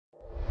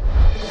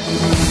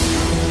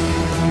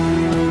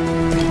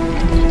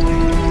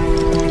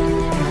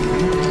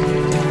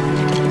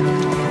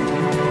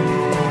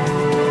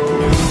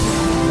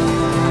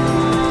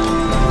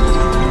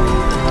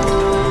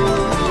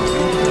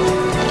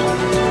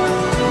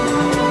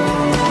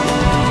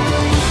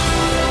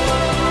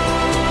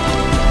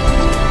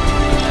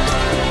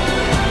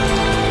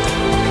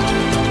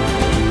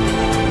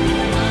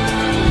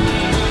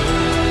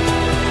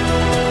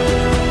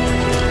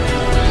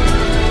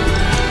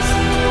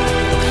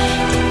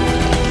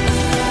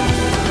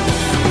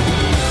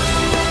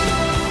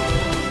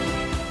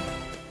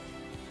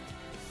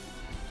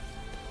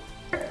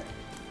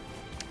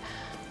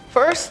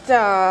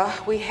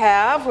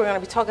first we're going to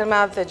be talking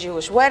about the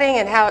Jewish wedding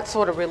and how it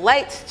sort of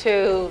relates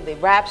to the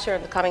rapture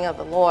and the coming of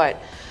the Lord.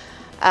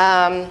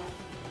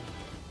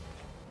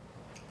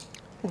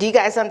 Do you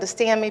guys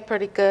understand me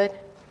pretty good?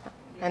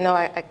 I know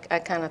I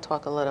kind of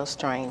talk a little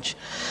strange.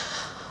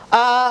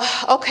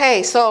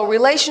 Okay, so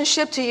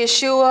relationship to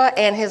Yeshua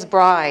and his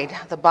bride,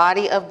 the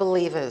body of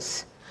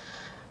believers.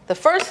 The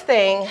first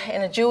thing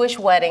in a Jewish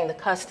wedding, the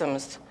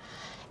customs,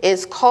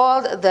 is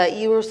called the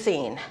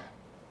Erusin,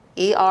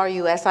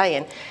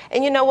 E-R-U-S-I-N.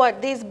 And you know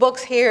what? These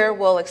books here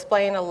will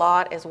explain a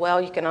lot as well.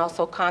 You can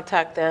also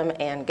contact them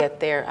and get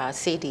their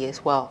CD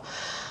as well.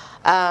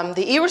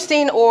 The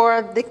Erusin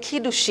or the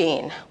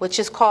Kiddushin, which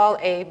is called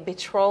a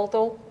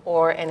betrothal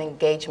or an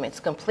engagement. It's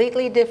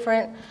completely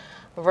different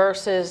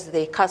versus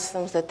the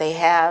customs that they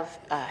have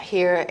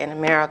here in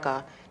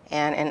America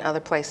and in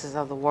other places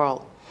of the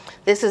world.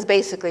 This is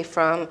basically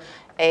from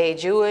a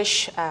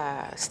Jewish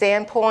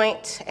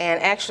standpoint,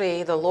 and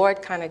actually the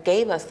Lord kind of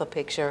gave us the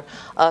picture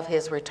of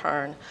his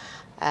return,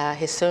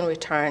 his soon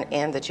return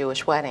in the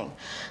Jewish wedding.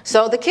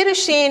 So the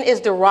Kiddushin is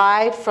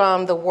derived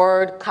from the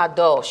word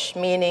kadosh,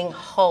 meaning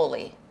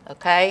holy,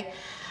 okay?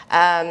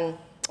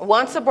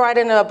 Once a bride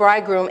and a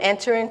bridegroom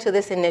enter into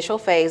this initial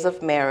phase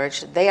of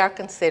marriage, they are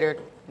considered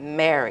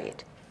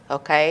married,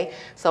 okay?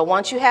 So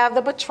once you have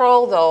the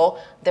betrothal,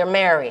 they're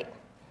married.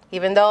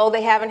 Even though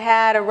they haven't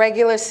had a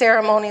regular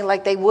ceremony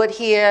like they would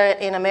here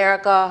in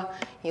America,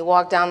 you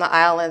walk down the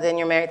aisle and then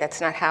you're married. That's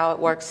not how it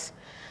works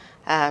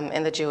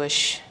in the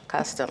Jewish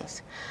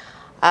customs.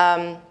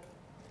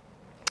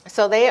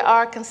 So they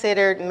are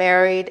considered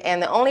married, and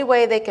the only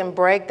way they can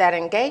break that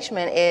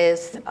engagement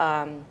is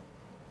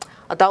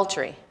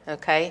adultery,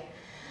 okay?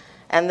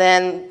 And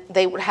then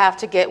they would have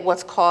to get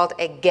what's called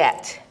a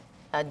get,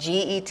 a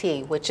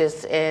G-E-T, which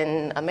is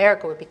in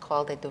America would be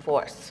called a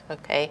divorce,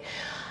 okay?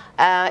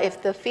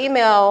 If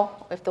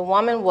the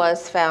woman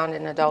was found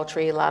in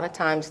adultery, a lot of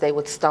times they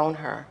would stone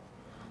her.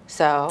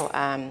 So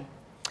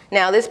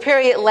now this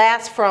period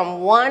lasts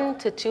from 1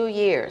 to 2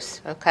 years,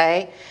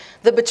 okay?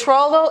 The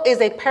betrothal is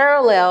a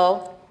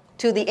parallel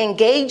to the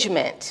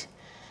engagement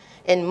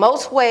in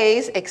most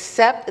ways,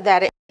 except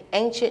that in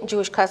ancient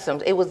Jewish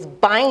customs, it was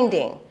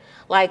binding,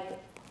 like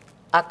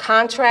a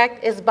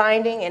contract is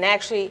binding, and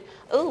actually,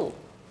 ooh.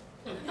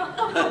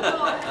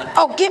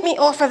 Oh, get me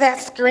off of that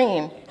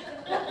screen.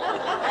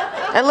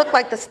 I look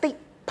like the Steep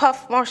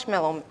Puff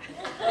Marshmallow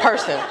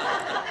person.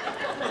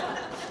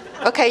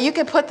 Okay, you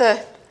can put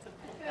the,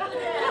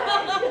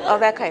 oh,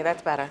 okay,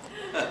 that's better.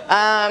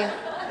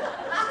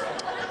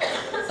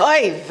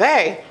 Oy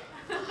vey.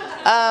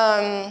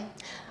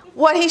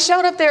 What he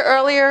showed up there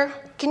earlier,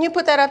 can you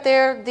put that up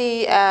there?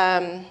 The,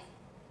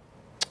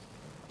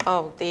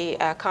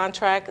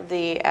 contract,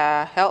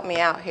 help me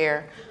out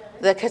here,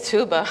 the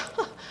ketubah.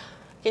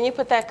 Can you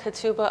put that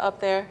ketubah up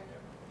there?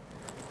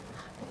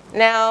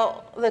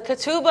 Now, the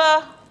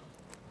ketubah,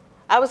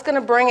 I was going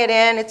to bring it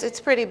in. It's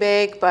pretty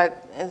big,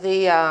 but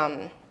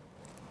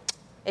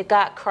it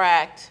got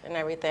cracked and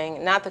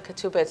everything. Not the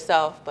ketubah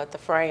itself, but the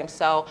frame.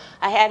 So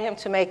I had him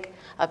to make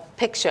a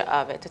picture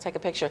of it, to take a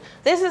picture.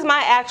 This is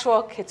my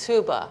actual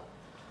ketubah.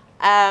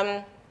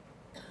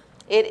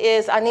 It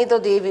is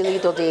anido di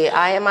vilido di.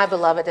 I am my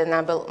beloved, and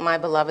my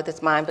beloved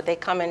is mine. But they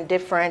come in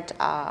different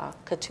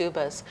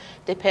ketubahs.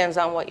 Depends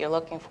on what you're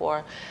looking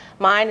for.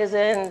 Mine is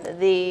in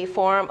the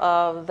form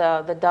of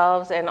the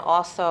doves and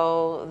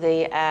also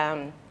the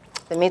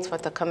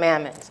mitzvot, the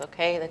commandments.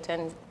 Okay, the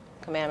 10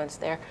 commandments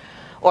there,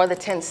 or the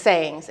 10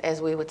 sayings, as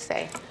we would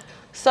say.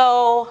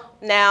 So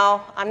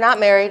now I'm not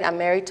married. I'm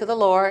married to the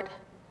Lord,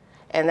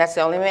 and that's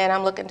the only man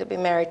I'm looking to be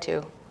married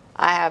to.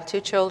 I have 2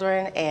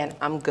 children, and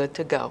I'm good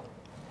to go.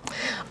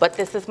 But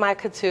this is my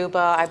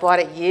ketubah. I bought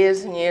it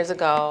years and years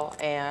ago,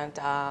 and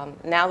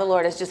now the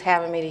Lord is just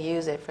having me to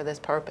use it for this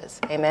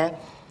purpose. Amen.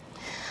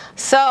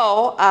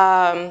 So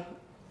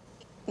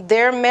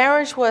their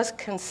marriage was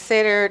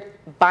considered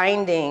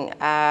binding.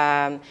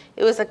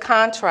 It was a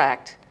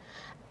contract,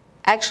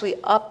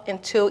 actually up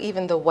until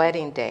even the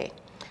wedding day.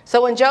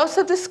 So when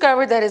Joseph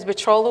discovered that his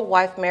betrothed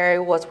wife Mary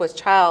was with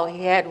child,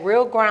 he had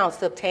real grounds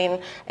to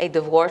obtain a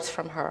divorce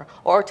from her,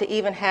 or to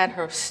even have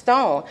her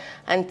stoned,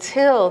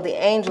 until the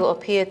angel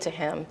appeared to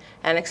him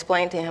and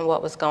explained to him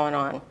what was going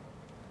on.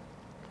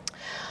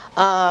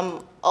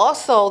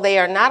 Also, they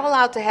are not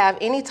allowed to have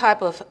any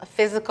type of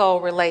physical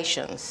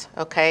relations,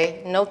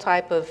 okay? No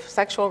type of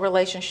sexual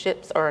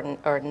relationships or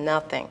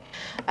nothing.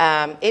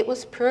 It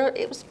was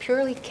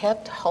purely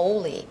kept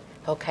holy,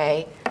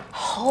 okay?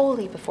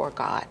 Holy before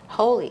God,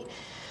 holy.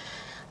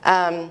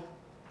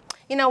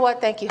 You know what?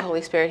 Thank you,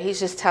 Holy Spirit. He's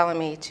just telling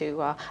me to,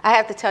 I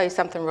have to tell you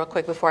something real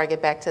quick before I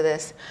get back to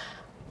this.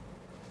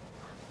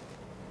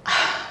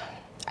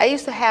 I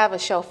used to have a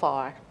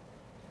shofar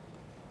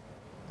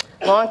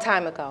a long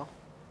time ago.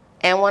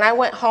 And when I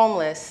went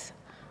homeless,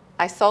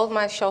 I sold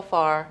my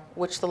shofar,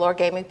 which the Lord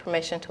gave me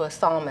permission, to a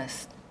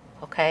psalmist,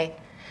 okay?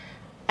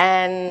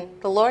 And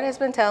the Lord has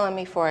been telling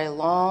me for a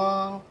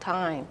long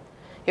time,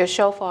 your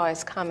shofar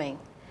is coming.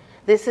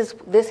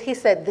 He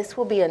said, this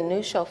will be a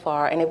new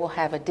shofar, and it will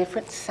have a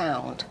different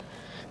sound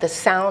the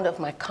sound of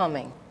my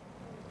coming.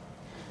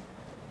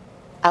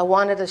 I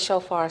wanted a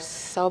shofar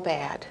so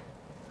bad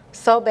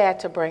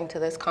to bring to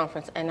this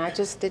conference, and I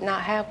just did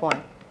not have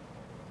one.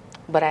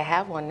 But I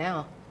have one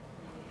now.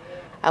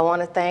 I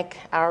want to thank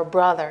our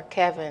brother,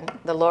 Kevin.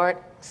 The Lord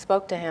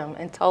spoke to him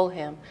and told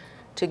him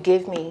to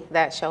give me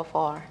that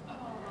shofar.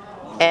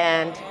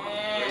 And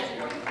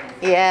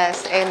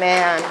yes,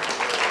 amen.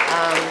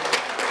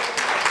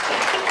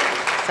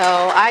 So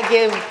I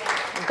give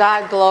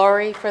God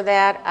glory for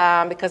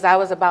that because I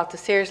was about to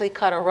seriously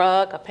cut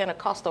a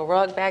Pentecostal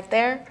rug back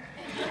there.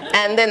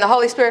 And then the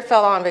Holy Spirit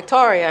fell on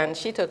Victoria and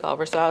she took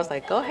over. So I was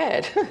like, go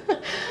ahead.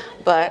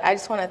 But I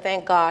just want to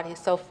thank God.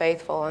 He's so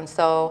faithful. And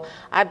so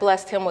I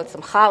blessed him with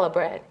some challah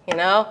bread, you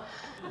know.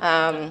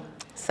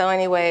 So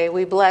anyway,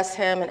 we blessed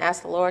him and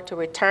asked the Lord to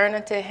return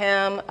unto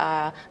him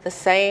the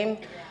same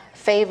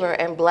favor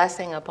and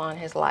blessing upon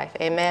his life.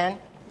 Amen.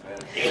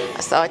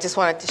 So I just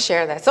wanted to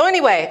share that. So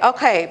anyway,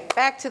 okay,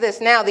 back to this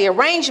now. The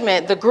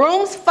arrangement, the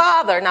groom's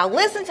father. Now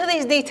listen to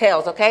these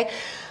details, okay?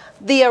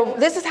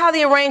 This is how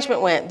the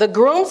arrangement went. The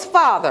groom's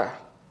father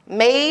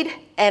made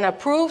an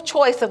approved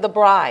choice of the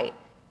bride.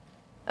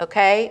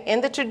 Okay?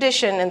 In the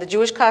tradition, in the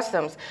Jewish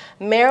customs,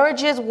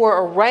 marriages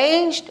were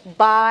arranged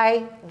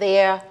by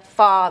their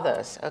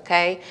fathers.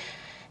 Okay?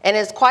 And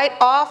it's quite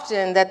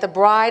often that the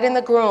bride and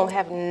the groom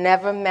have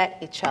never met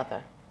each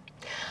other.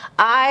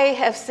 I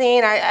have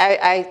seen,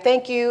 I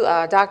thank you,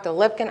 Dr.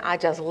 Lipkin. I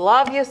just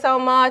love you so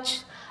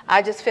much.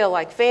 I just feel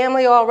like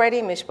family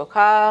already,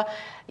 Mishpachah.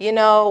 You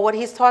know, what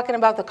he's talking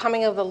about, the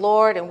coming of the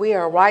Lord, and we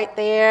are right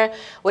there.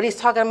 What he's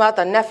talking about,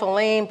 the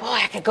Nephilim, boy,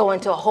 I could go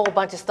into a whole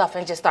bunch of stuff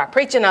and just start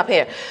preaching up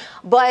here.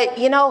 But,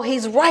 you know,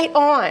 he's right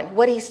on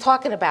what he's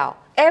talking about.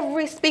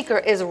 Every speaker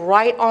is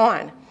right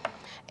on.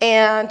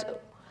 And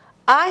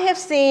I have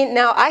seen,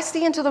 now I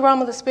see into the realm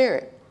of the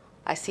Spirit.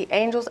 I see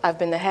angels. I've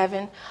been to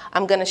heaven.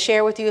 I'm going to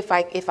share with you, if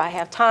I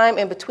have time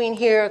in between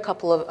here, a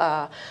couple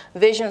of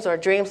visions or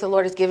dreams the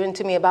Lord has given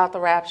to me about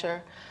the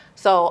rapture.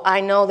 So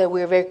I know that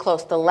we're very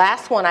close. The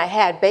last one I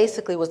had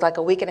basically was like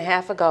a week and a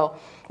half ago,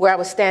 where I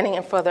was standing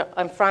in front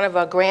of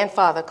a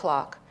grandfather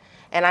clock.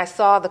 And I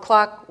saw the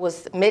clock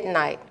was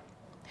midnight.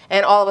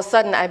 And all of a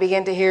sudden I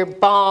began to hear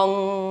bong,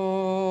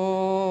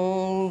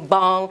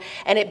 bong.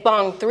 And it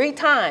bonged 3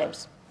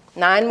 times.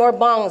 9 more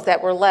bongs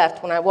that were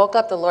left. When I woke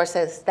up, the Lord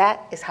says,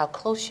 that is how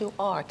close you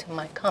are to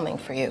my coming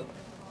for you.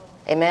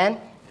 Amen?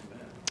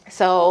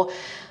 So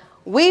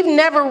we've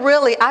never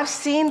really, I've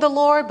seen the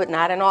Lord, but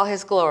not in all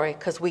his glory,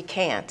 because we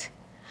can't.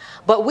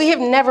 But we have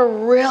never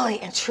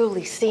really and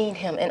truly seen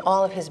him in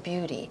all of his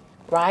beauty,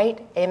 right?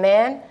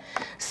 Amen?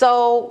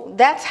 So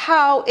that's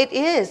how it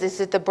is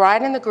that the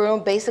bride and the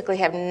groom basically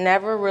have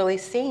never really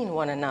seen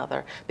one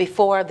another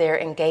before their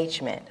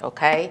engagement,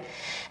 okay?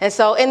 And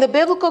so in the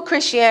biblical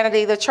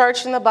Christianity, the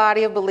church and the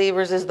body of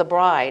believers is the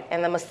bride,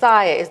 and the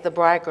Messiah is the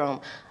bridegroom.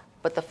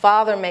 But the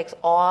Father makes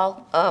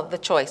all of the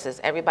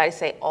choices. Everybody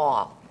say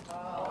all.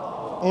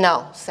 All.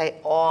 No, say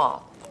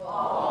all.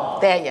 All.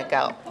 There you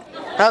go.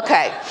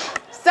 Okay,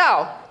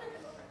 so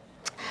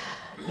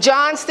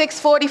John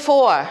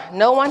 6:44,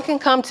 no one can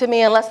come to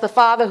me unless the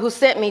Father who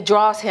sent me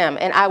draws him,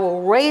 and I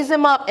will raise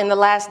him up in the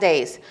last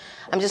days.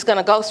 I'm just going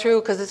to go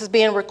through because this is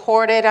being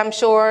recorded, I'm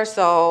sure,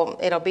 so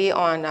it'll be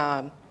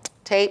on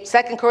tape.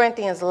 2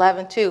 Corinthians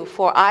 11:2,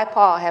 for I,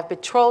 Paul, have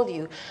betrothed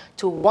you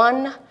to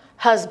one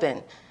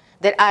husband,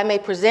 that I may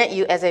present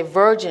you as a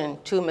virgin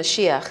to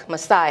Mashiach,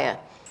 Messiah.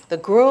 The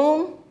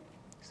groom,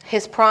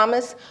 his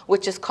promise,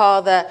 which is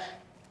called the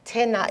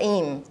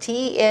Tenaim,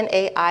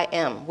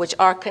 T-E-N-A-I-M, which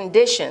are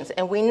conditions.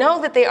 And we know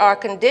that they are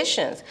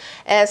conditions.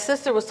 As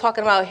Sister was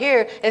talking about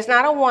here, it's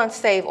not a once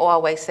save,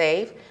 always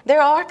save.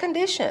 There are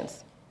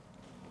conditions.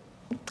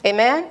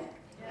 Amen?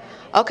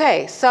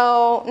 Okay,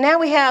 so now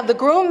we have the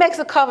groom makes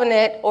a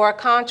covenant or a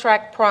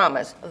contract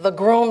promise. The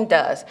groom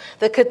does.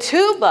 The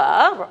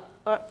ketubah,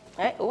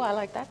 hey, oh, I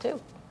like that too.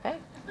 Hey.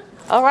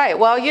 All right,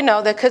 well, you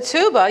know, the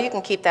ketubah, you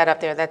can keep that up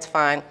there, that's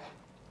fine.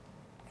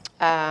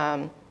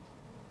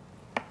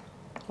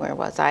 Where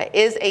was I?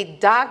 Is a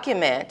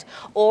document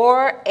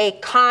or a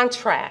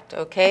contract,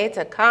 okay? It's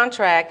a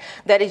contract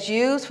that is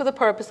used for the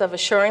purpose of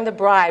assuring the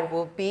bride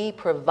will be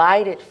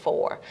provided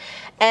for.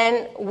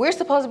 And we're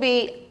supposed to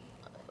be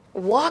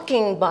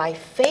walking by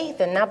faith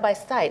and not by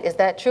sight. Is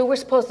that true? We're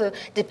supposed to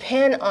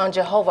depend on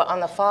Jehovah,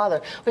 on the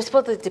Father. We're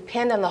supposed to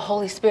depend on the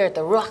Holy Spirit,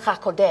 the Ruach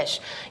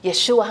HaKodesh,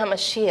 Yeshua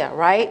HaMashiach,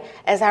 right?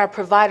 As our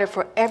provider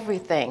for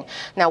everything.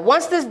 Now,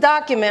 once this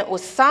document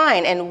was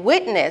signed and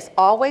witnessed,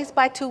 always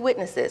by 2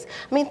 witnesses.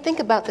 I mean, think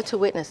about the 2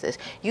 witnesses.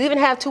 You even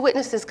have 2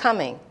 witnesses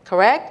coming,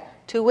 correct?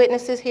 2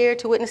 witnesses here,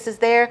 2 witnesses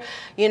there.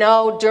 You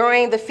know,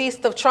 during the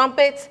Feast of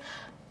Trumpets,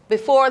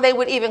 before they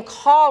would even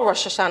call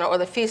Rosh Hashanah or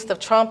the Feast of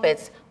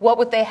Trumpets, what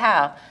would they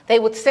have? They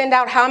would send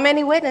out how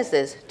many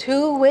witnesses?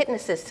 2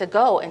 witnesses to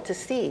go and to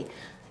see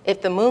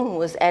if the moon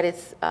was at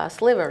its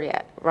sliver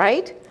yet,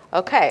 right?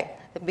 Okay,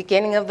 the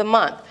beginning of the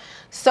month.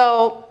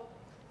 So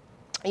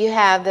you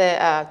have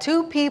the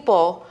 2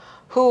 people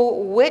who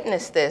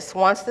witnessed this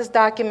once this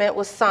document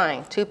was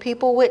signed. 2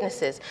 people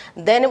witnesses.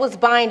 Then it was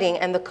binding,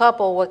 and the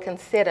couple would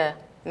consider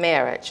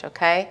marriage,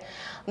 okay?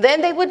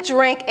 Then they would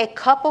drink a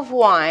cup of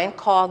wine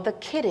called the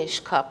Kiddush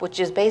cup, which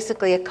is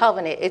basically a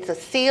covenant. It's a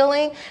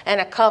sealing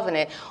and a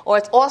covenant, or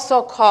it's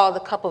also called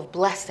the cup of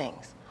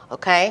blessings,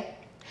 okay?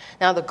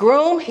 Now the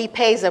groom, he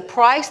pays a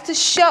price to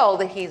show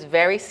that he's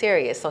very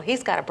serious. So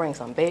he's got to bring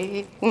some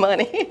big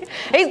money.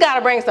 He's got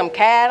to bring some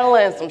cattle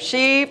and some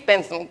sheep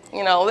and some,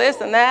 you know,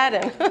 this and that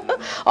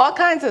and all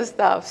kinds of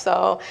stuff.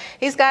 So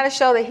he's got to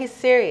show that he's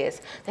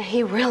serious, that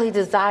he really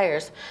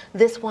desires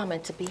this woman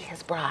to be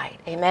his bride.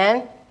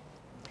 Amen?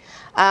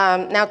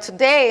 Now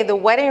today, the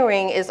wedding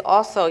ring is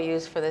also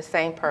used for the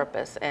same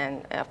purpose.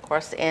 And of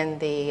course, in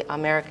the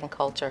American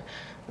culture,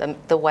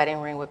 the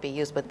wedding ring would be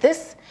used. But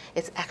this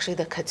is actually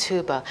the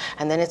ketubah.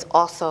 And then it's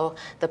also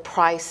the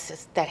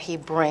price that he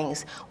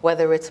brings,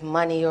 whether it's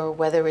money or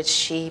whether it's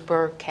sheep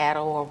or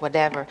cattle or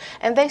whatever.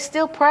 And they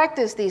still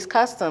practice these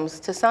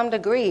customs to some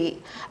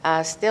degree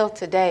still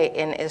today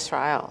in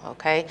Israel,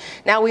 okay?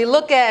 Now we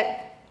look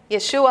at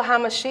Yeshua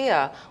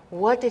HaMashiach.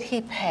 What did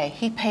he pay?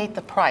 He paid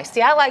the price.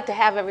 See, I like to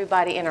have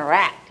everybody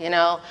interact, you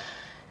know.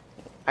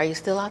 Are you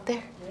still out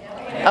there?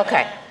 Yeah.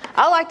 Okay.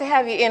 I like to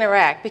have you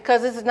interact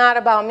because this is not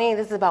about me.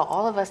 This is about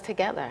all of us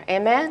together.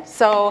 Amen?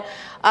 So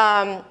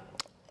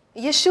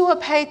Yeshua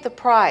paid the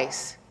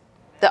price,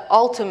 the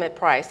ultimate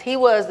price. He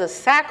was the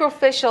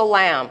sacrificial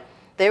lamb.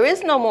 There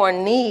is no more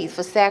need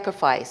for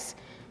sacrifice.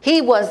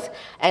 He was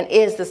and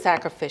is the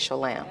sacrificial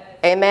lamb.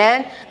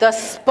 Amen? The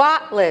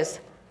spotless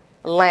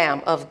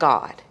Lamb of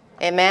God.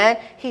 Amen?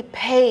 He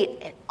paid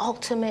an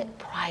ultimate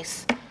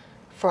price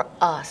for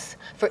us,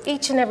 for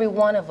each and every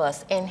one of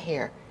us in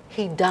here.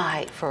 He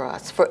died for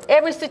us. For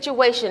every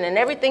situation and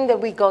everything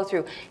that we go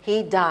through,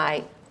 he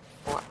died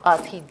for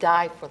us. He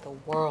died for the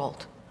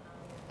world.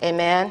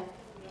 Amen?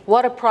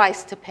 What a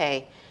price to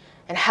pay.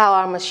 And how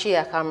our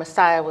Mashiach, our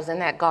Messiah, was in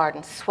that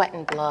garden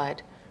sweating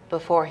blood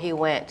before he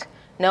went,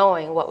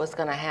 knowing what was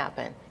going to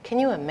happen. Can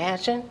you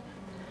imagine?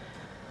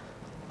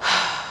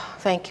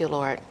 Thank you,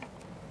 Lord.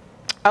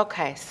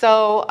 Okay,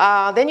 so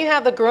then you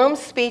have the groom's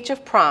speech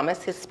of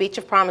promise, his speech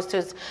of promise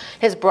to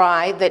his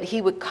bride, that he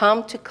would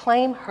come to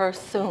claim her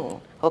soon,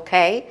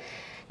 okay?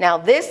 Now,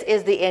 this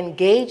is the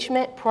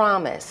engagement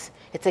promise.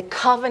 It's a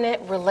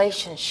covenant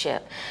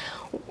relationship.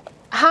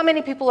 How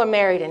many people are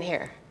married in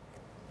here?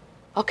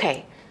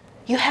 Okay,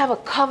 you have a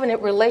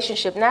covenant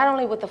relationship, not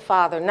only with the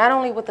Father, not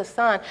only with the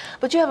Son,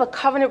 but you have a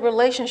covenant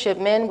relationship,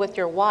 men with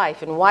your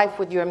wife and wife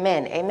with your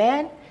men,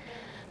 amen?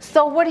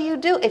 So what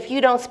do? If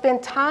you don't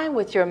spend time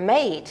with your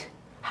mate,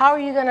 how are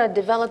you going to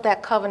develop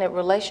that covenant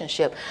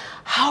relationship?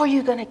 How are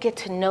you going to get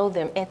to know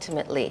them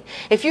intimately?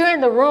 If you're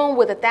in the room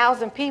with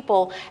 1,000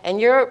 people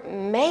and your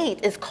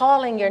mate is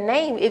calling your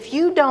name, if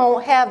you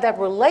don't have that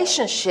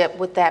relationship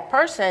with that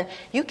person,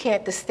 you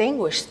can't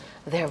distinguish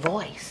their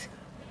voice.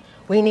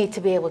 We need to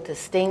be able to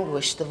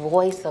distinguish the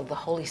voice of the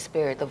Holy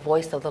Spirit, the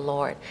voice of the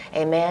Lord.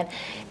 Amen?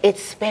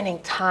 It's spending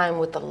time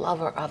with the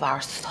lover of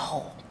our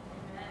soul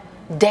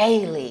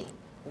daily.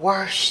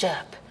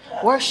 Worship.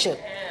 Worship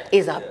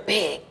is a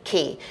big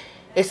key.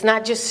 It's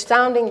not just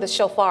sounding the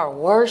shofar.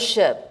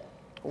 Worship.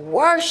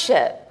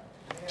 Worship.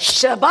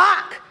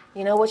 Shabbat.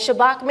 You know what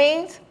Shabbat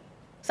means?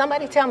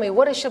 Somebody tell me,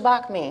 what does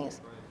Shabbat means?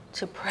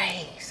 To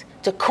praise,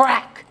 to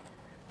crack,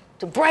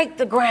 to break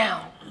the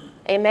ground.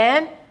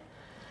 Amen?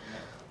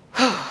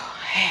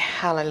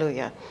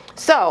 Hallelujah.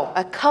 So,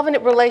 a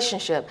covenant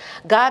relationship.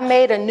 God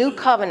made a new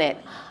covenant.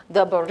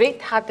 The Brit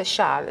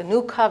Hadashah, the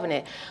new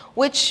covenant,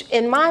 which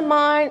in my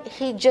mind,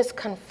 he just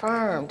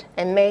confirmed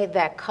and made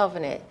that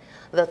covenant,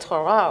 the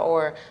Torah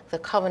or the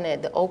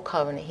covenant, the old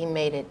covenant, he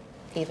made it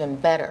even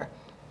better.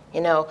 You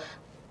know,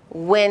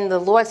 when the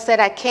Lord said,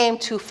 I came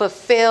to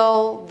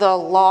fulfill the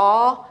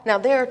law. Now,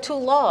 there are two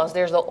laws.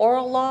 There's the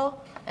oral law,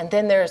 and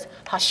then there's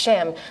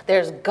Hashem.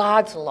 There's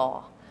God's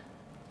law.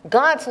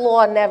 God's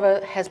law never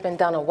has been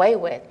done away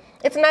with.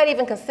 It's not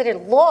even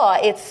considered law.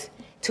 It's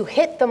to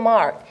hit the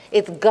mark.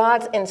 It's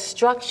God's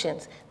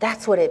instructions.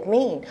 That's what it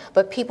means.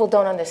 But people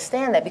don't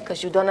understand that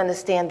because you don't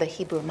understand the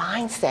Hebrew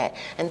mindset.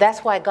 And that's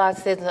why God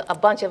sends a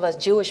bunch of us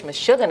Jewish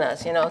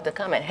Meshuggahs, you know, to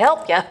come and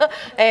help you.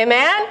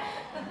 Amen?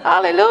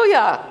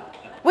 Hallelujah.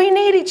 We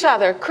need each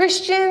other,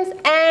 Christians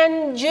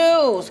and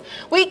Jews.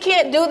 We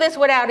can't do this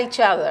without each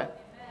other.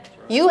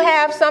 You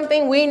have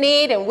something we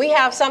need and we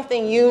have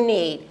something you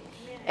need.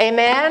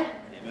 Amen?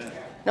 Amen.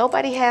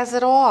 Nobody has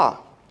it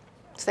all.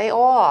 Say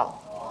all.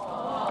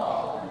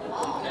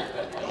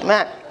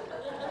 Amen.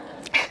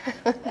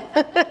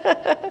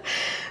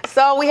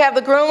 So we have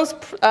the groom's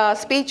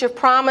speech of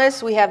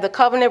promise. We have the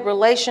covenant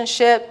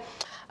relationship.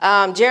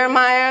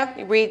 Jeremiah,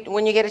 you read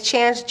when you get a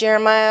chance,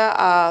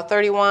 Jeremiah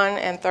 31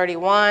 and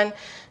 31.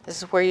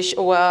 This is where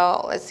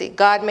let's see.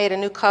 God made a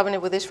new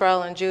covenant with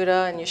Israel and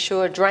Judah, and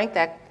Yeshua drank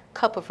that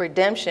cup of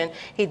redemption.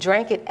 He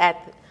drank it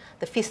at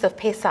the Feast of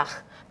Pesach,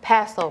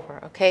 Passover,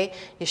 okay?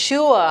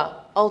 Yeshua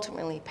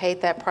ultimately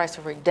paid that price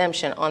of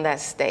redemption on that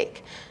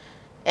stake.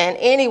 And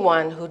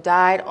anyone who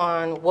died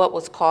on what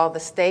was called the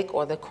stake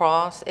or the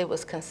cross, it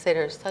was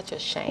considered such a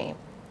shame.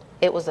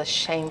 It was a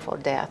shameful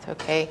death,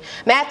 okay?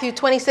 Matthew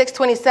 26,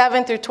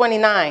 27 through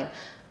 29.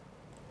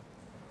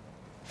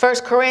 1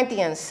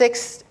 Corinthians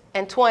 6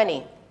 and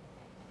 20.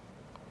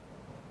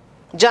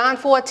 John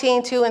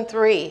 14, 2 and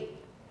 3.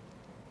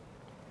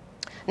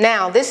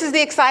 Now, this is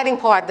the exciting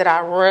part that I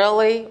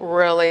really,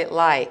 really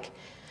like.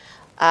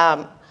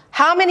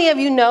 How many of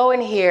you know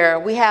in here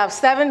we have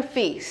 7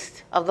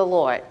 feasts of the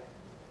Lord?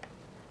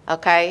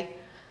 Okay?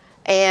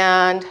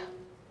 And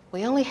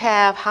we only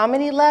have how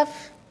many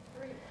left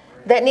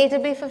that need to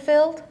be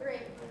fulfilled? 3.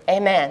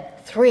 Amen.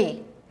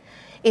 3.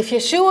 If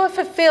Yeshua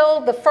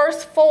fulfilled the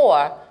first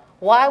 4,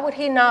 why would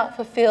he not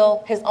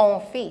fulfill his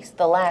own feast,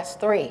 the last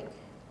 3?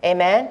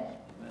 Amen?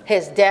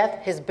 His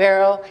death, his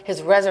burial,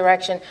 his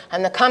resurrection,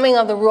 and the coming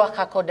of the Ruach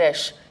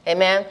HaKodesh.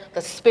 Amen?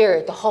 The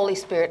Spirit, the Holy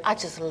Spirit. I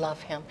just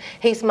love him.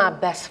 He's my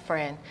best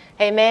friend.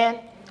 Amen?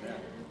 Amen.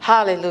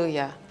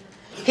 Hallelujah.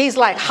 He's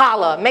like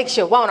holla, makes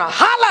you want to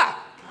holla.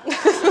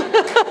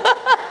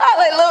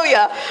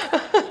 Hallelujah.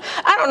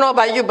 I don't know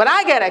about you, but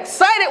I get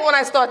excited when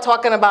I start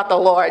talking about the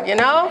Lord, you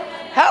know?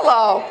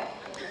 Hello.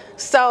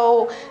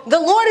 So the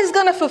Lord is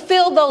going to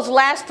fulfill those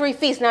last 3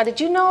 feasts. Now,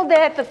 did you know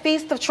that the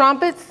Feast of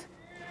Trumpets?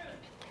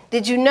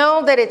 Did you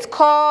know that it's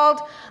called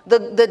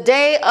the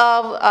day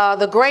of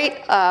the great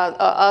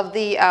of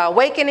the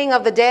awakening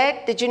of the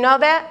dead? Did you know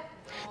that?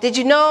 Did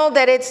you know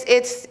that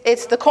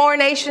it's the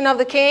coronation of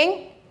the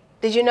king?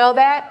 Did you know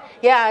that?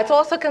 Yeah, it's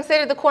also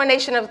considered the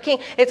coronation of the king.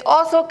 It's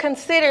also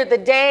considered the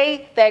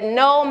day that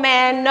no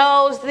man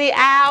knows the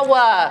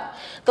hour.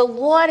 The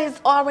Lord has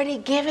already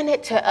given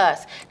it to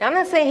us. Now, I'm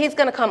not saying he's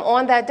going to come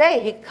on that day.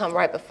 He can come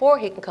right before,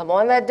 he can come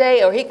on that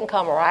day, or he can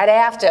come right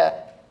after.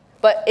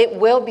 But it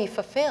will be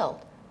fulfilled.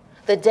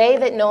 The day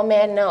that no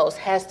man knows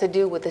has to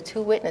do with the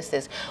 2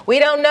 witnesses. We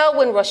don't know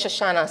when Rosh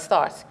Hashanah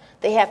starts.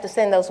 They have to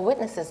send those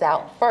witnesses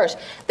out first.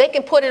 They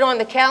can put it on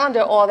the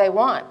calendar all they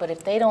want, but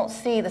if they don't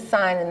see the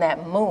sign in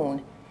that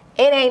moon,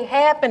 it ain't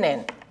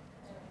happening.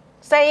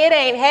 Say it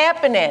ain't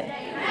happening.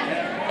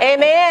 Amen.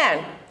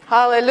 Amen.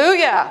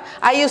 Hallelujah.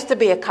 I used to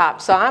be a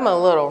cop, so I'm a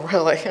little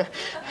really, I'm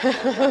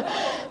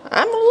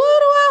a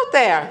little out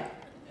there.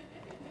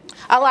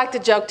 I like to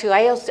joke too.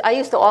 I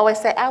used to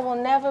always say, I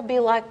will never be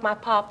like my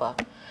papa.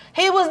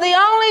 He was the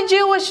only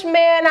Jewish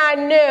man I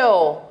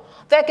knew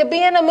that could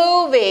be in a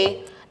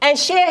movie and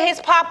share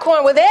his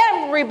popcorn with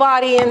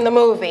everybody in the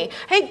movie.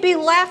 He'd be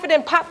laughing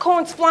and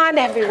popcorn's flying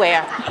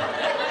everywhere.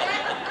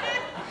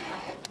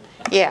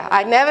 Yeah,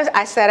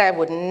 I said I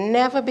would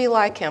never be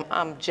like him.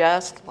 I'm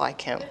just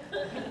like him.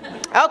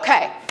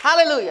 Okay,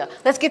 hallelujah.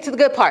 Let's get to the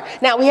good part.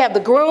 Now we have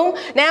the groom.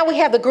 Now we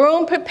have the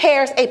groom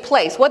prepares a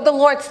place. What did the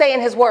Lord say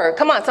in his word?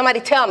 Come on, somebody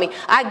tell me.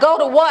 I go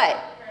to what?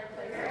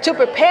 To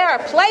prepare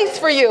a place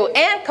for you.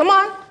 And, come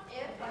on.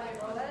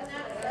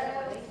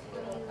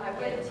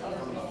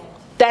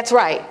 That's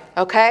right,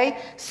 okay?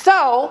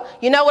 So,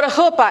 you know what a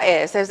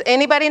chuppah is. Does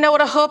anybody know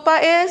what a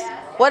chuppah is?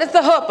 What is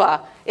the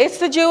chuppah? It's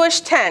the Jewish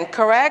tent,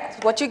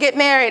 correct? What you get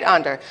married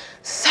under.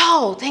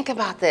 So, think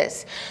about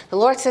this. The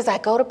Lord says, I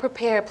go to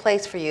prepare a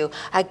place for you.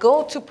 I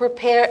go to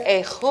prepare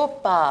a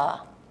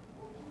chuppah.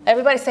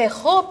 Everybody say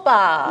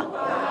chuppah.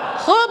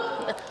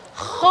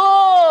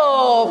 Chuppah.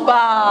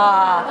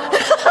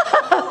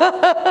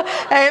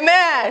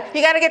 Amen.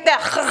 You got to get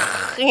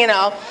that, you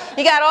know.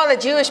 You got all the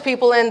Jewish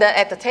people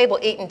at the table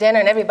eating dinner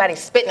and everybody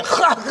spitting,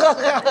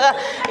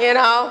 you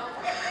know.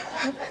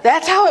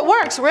 That's how it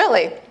works,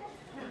 really.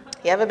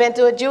 You ever been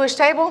to a Jewish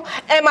table?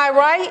 Am I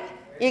right?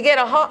 You get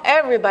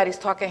everybody's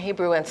talking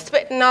Hebrew and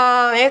spitting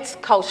on. It's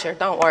kosher.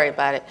 Don't worry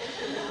about it.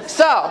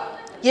 So,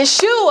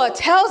 Yeshua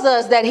tells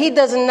us that he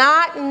does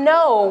not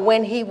know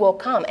when he will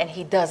come, and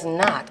he does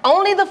not.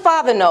 Only the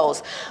Father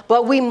knows,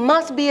 but we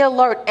must be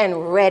alert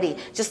and ready.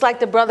 Just like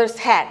the brother's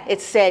hat,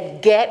 it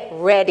said, get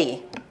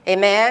ready.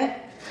 Amen?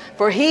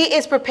 For he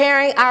is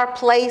preparing our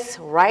place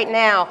right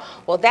now.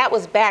 Well, that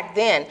was back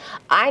then.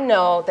 I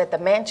know that the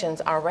mansions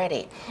are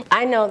ready.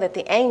 I know that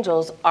the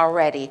angels are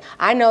ready.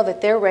 I know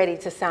that they're ready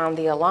to sound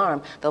the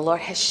alarm. The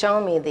Lord has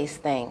shown me these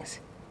things.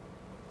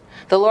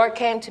 The Lord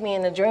came to me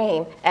in a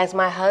dream as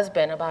my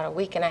husband about a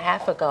week and a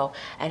half ago,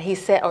 and he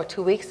said, or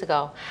 2 weeks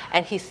ago,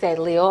 and he said,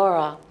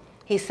 Leora,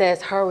 he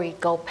says, hurry,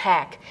 go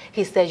pack.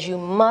 He says, you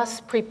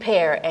must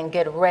prepare and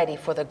get ready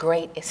for the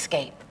great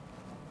escape.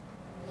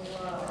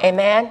 Wow.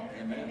 Amen?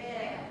 Amen.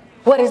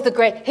 What is the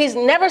great? He's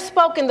never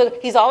spoken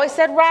he's always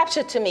said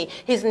rapture to me.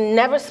 He's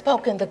never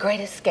spoken the great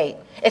escape.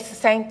 It's the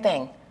same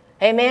thing.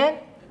 Amen?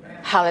 Amen.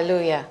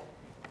 Hallelujah.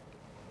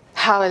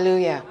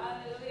 Hallelujah.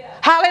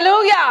 Hallelujah.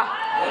 Hallelujah.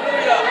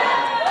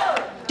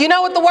 Do you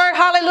know what the word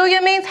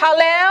hallelujah means?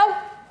 Hallel?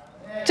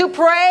 To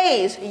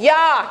praise.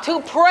 Yah.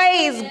 To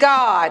praise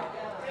God.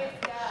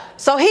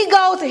 So he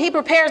goes and he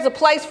prepares a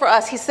place for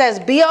us. He says,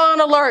 be on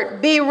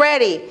alert. Be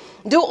ready.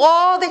 Do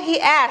all that he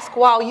asks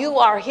while you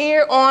are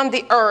here on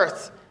the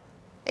earth.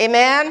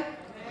 Amen?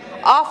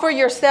 Amen. Offer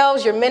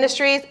yourselves, your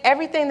ministries,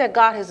 everything that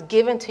God has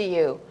given to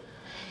you.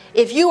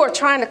 If you are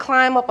trying to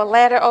climb up a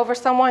ladder over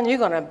someone, you're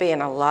going to be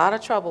in a lot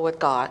of trouble with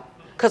God.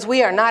 Because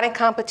we are not in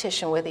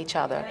competition with each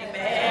other.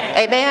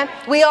 Amen. Amen.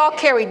 We all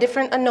carry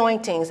different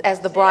anointings as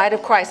the bride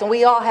of Christ, and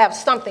we all have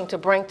something to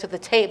bring to the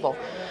table.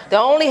 The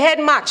only head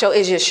macho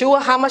is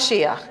Yeshua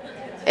HaMashiach.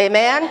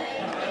 Amen.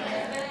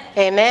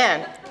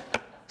 Amen.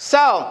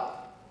 So,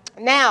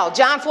 now,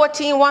 John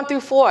 14, 1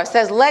 through 4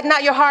 says, let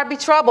not your heart be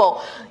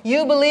troubled.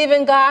 You believe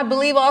in God,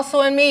 believe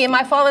also in me. In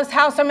my Father's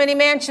house are many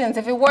mansions.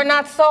 If it were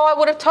not so, I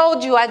would have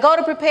told you. I go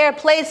to prepare a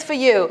place for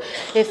you.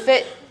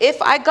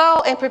 If I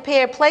go and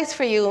prepare a place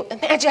for you,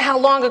 imagine how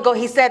long ago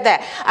he said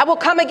that. I will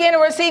come again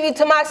and receive you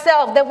to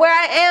myself, that where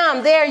I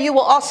am, there you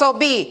will also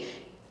be.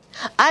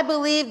 I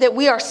believe that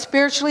we are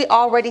spiritually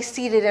already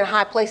seated in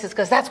high places,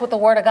 because that's what the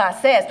Word of God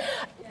says.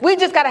 We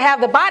just got to have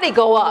the body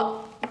go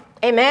up.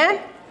 Amen?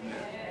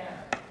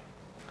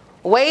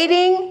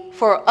 Waiting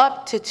for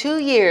up to 2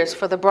 years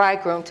for the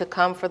bridegroom to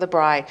come for the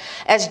bride.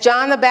 As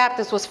John the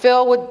Baptist was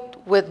filled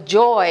with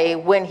joy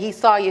when he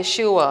saw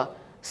Yeshua,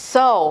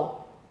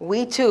 so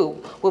we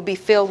too will be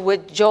filled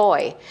with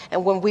joy.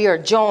 And when we are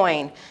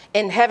joined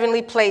in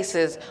heavenly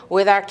places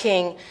with our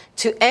King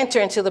to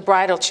enter into the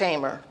bridal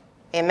chamber.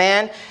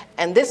 Amen.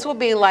 And this will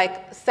be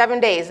like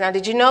 7 days. Now,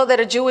 did you know that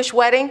a Jewish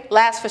wedding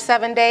lasts for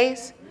 7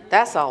 days?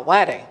 That's a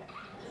wedding.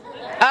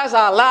 That's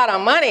a lot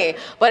of money,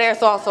 but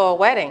it's also a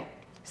wedding.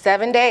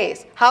 7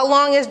 days. How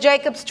long is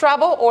Jacob's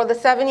trouble or the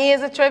 7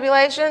 years of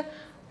tribulation?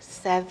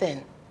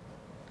 7.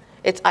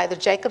 It's either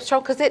Jacob's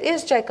trouble, because it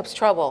is Jacob's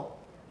trouble.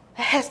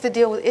 It has to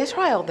deal with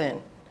Israel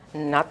then,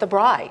 not the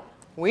bride.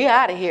 We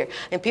out of here.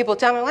 And people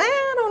tell me, well,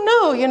 I don't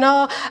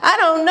know, I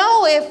don't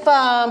know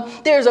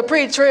if there's a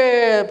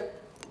pre-trib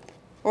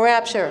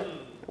rapture.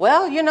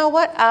 Well, you know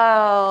what?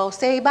 I'll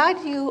say bye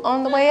to you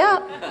on the way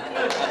up.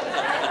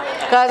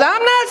 Because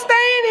I'm not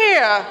staying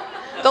here.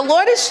 The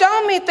Lord has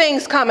shown me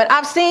things coming.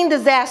 I've seen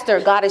disaster.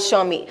 God has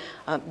shown me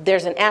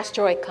there's an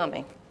asteroid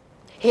coming.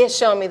 He has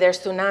shown me there's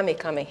tsunami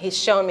coming. He's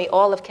shown me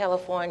all of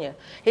California.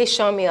 He's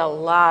shown me a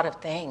lot of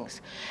things.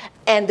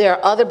 And there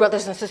are other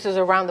brothers and sisters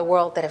around the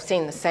world that have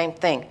seen the same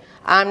thing.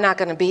 I'm not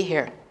going to be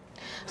here.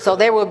 So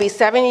there will be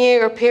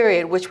 7-year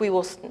period which we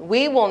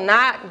will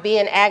not be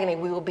in agony.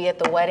 We will be at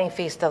the wedding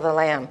feast of the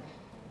Lamb,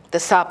 the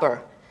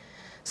supper.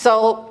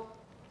 So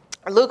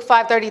Luke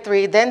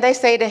 5:33, then they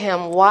say to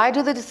him, why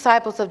do the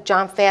disciples of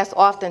John fast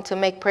often to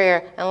make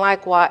prayer? And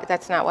likewise,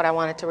 that's not what I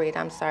wanted to read.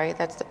 I'm sorry.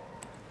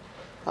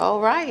 All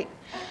right.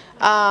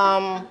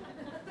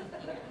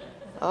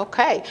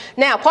 Okay.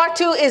 Now, part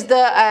 2 is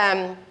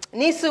the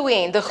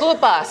Nisuin, the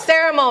chuppah,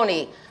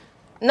 ceremony,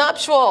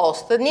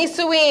 nuptials, the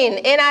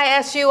Nisuin,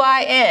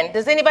 N-I-S-U-I-N.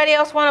 Does anybody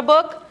else want a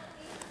book?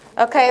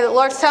 Okay, the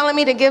Lord's telling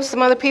me to give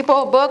some other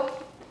people a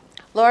book.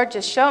 Lord,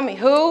 just show me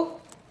who.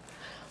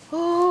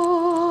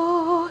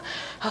 Ooh.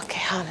 Okay,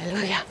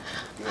 hallelujah.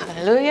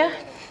 Hallelujah.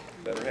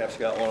 Better half's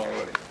got one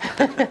already.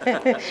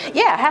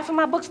 Yeah, half of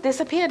my books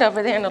disappeared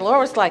over there, and the Lord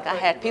was like, I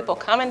had people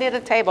coming to the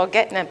table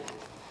getting them.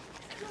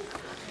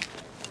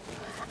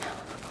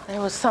 There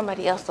was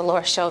somebody else the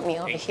Lord showed me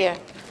over here.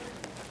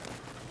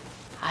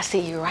 I see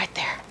you right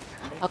there.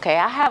 Okay,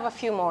 I have a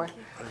few more.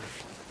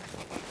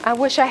 I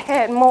wish I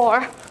had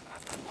more.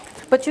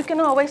 But you can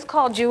always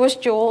call Jewish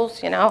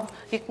Jewels, You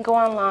can go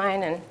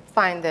online and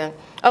find them.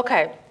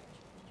 Okay.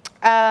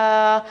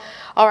 All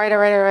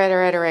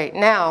right.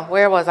 Now,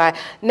 where was I?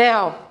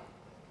 Now,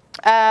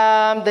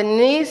 the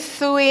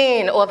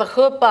Nisuin or the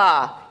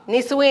chuppah.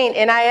 Nisuin,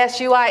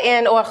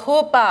 N-I-S-U-I-N, or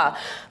chuppah.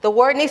 The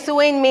word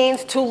Nisuin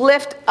means to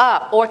lift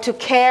up or to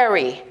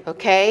carry,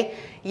 okay?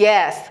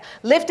 Yes.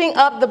 Lifting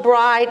up the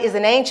bride is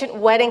an ancient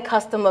wedding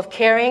custom of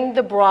carrying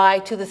the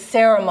bride to the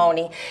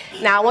ceremony.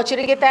 Now, I want you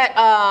to get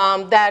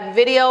that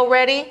video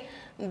ready,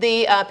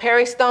 the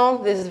Perry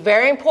Stone. This is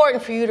very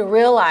important for you to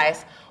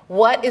realize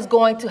what is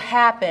going to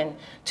happen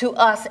to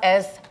us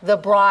as the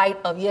bride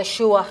of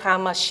Yeshua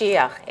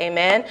HaMashiach.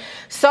 Amen?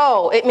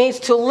 So, it means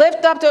to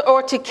lift up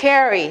or to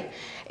carry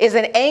is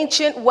an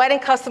ancient wedding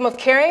custom of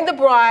carrying the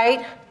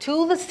bride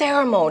to the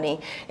ceremony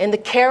in the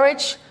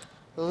carriage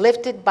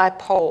lifted by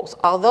poles.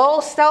 Although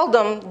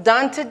seldom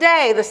done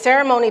today, the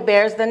ceremony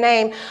bears the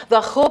name.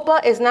 The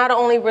chuppah is not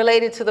only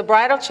related to the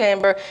bridal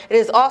chamber, it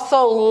is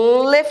also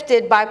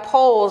lifted by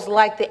poles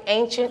like the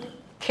ancient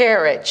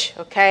carriage,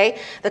 okay?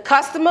 The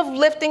custom of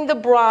lifting the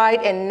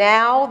bride and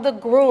now the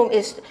groom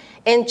is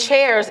in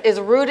chairs is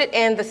rooted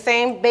in the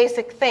same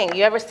basic thing.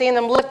 You ever seen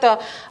them lift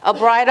a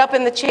bride up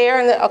in the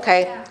chair?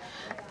 Okay.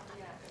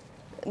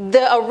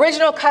 The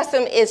original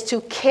custom is to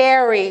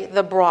carry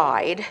the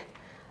bride,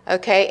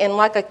 okay, and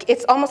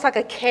it's almost like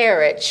a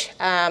carriage.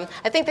 I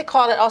think they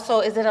call it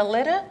also, is it a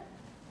litter?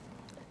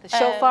 The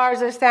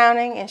shofars are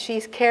sounding and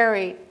she's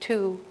carried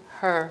to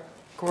her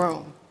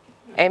groom.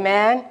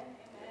 Amen?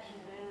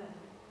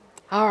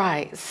 All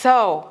right,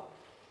 so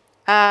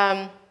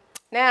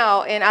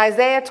now in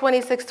Isaiah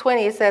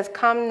 26:20 it says,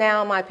 come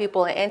now, my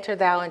people, and enter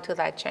thou into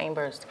thy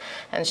chambers,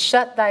 and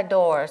shut thy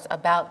doors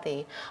about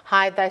thee.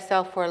 Hide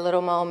thyself for a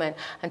little moment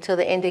until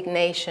the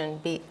indignation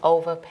be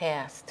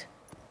overpast.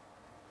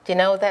 Do you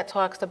know what that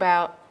talks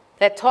about?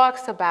 That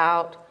talks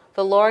about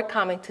the Lord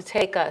coming to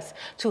take us,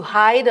 to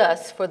hide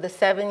us for the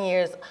 7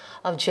 years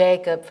of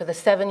Jacob, for the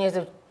 7 years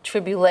of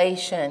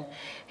tribulation.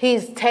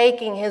 He's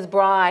taking his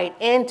bride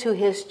into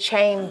his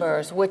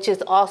chambers, which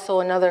is also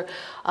another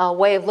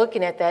way of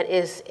looking at that,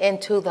 is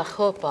into the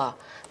chuppah,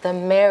 the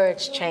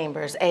marriage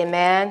chambers.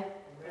 Amen?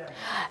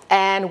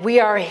 And we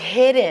are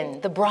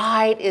hidden. The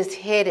bride is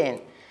hidden.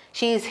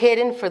 She's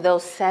hidden for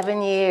those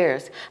 7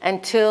 years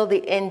until the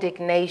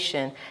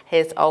indignation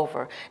is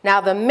over.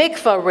 Now, the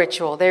mikvah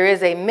ritual. There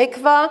is a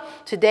mikvah.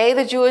 Today,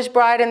 the Jewish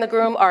bride and the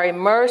groom are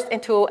immersed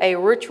into a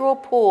ritual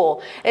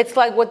pool. It's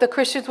like what the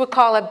Christians would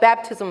call a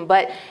baptism,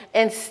 but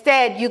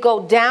instead, you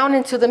go down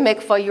into the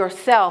mikvah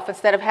yourself.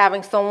 Instead of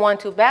having someone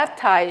to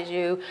baptize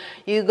you,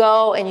 you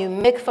go and you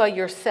mikvah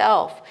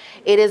yourself.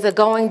 It is a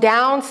going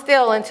down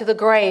still into the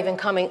grave and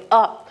coming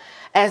up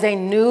as a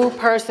new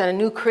person, a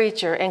new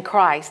creature in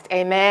Christ.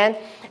 Amen.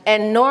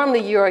 And normally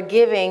you are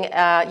given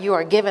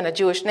a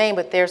Jewish name,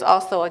 but there's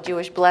also a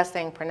Jewish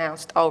blessing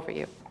pronounced over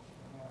you.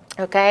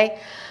 Okay.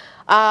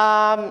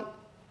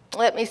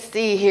 Let me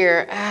see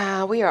here.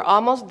 We are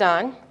almost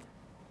done.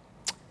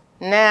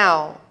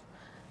 Now,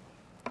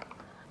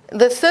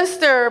 the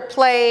sister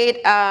played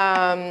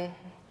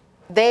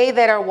They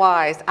That Are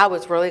Wise. I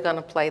was really going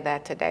to play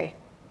that today.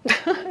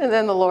 And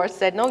then the Lord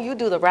said, no, you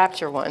do the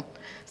rapture one.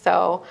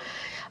 So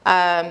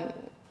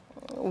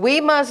we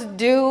must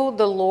do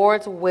the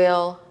Lord's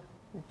will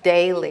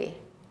daily.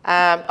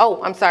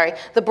 I'm sorry.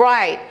 The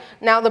bride.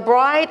 Now, the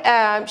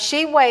bride,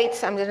 she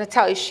waits. I'm going to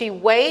tell you, she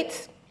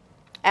waits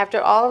after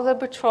all of the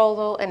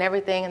betrothal and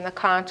everything and the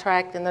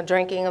contract and the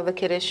drinking of the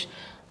kiddush,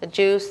 the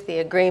juice, the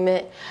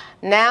agreement.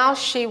 Now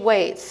she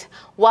waits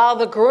while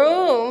the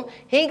groom,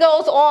 he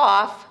goes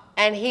off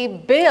and he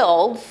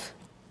builds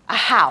a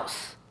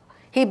house.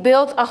 He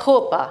builds a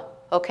chuppah,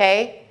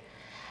 okay?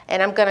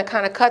 And I'm going to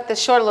kind of cut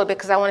this short a little bit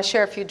because I want to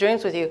share a few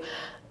dreams with you.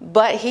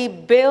 But he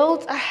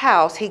builds a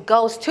house. He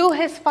goes to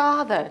his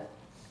father.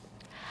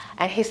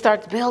 And he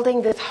starts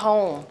building this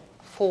home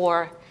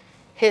for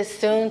his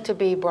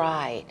soon-to-be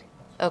bride.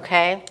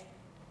 Okay?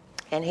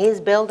 And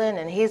he's building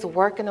and he's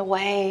working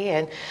away.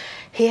 And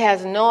he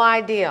has no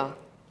idea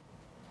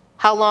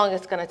how long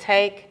it's going to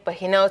take. But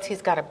he knows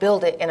he's got to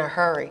build it in a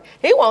hurry.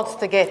 He wants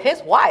to get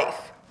his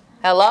wife.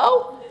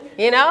 Hello?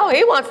 You know,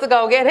 he wants to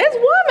go get his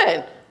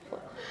woman.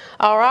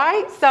 All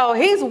right, so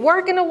he's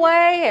working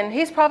away and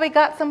he's probably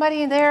got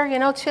somebody there, you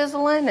know,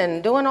 chiseling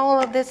and doing all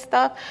of this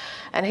stuff.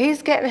 And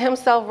he's getting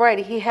himself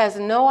ready. He has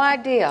no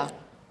idea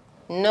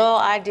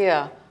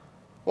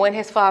when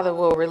his father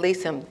will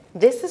release him.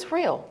 This is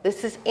real.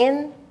 This is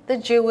in the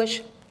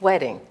Jewish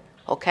wedding,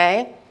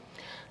 okay?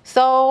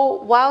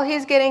 So while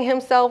he's getting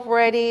himself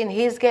ready and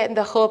he's getting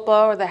the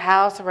chuppah or the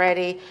house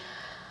ready,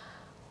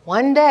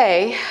 one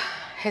day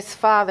his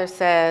father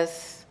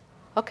says,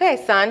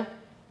 okay, son,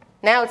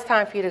 now it's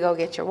time for you to go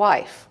get your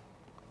wife.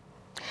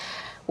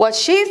 What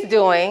she's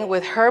doing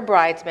with her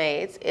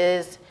bridesmaids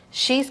is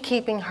she's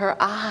keeping her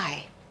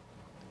eye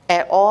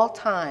at all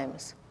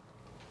times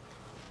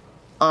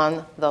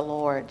on the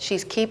Lord.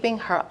 She's keeping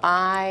her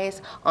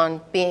eyes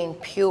on being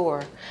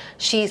pure.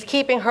 She's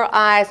keeping her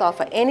eyes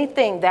off of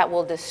anything that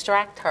will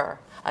distract her.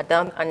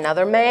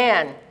 Another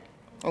man,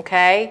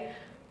 okay?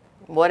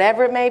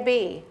 Whatever it may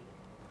be.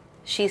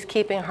 She's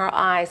keeping her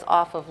eyes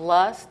off of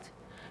lust.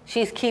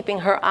 She's keeping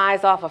her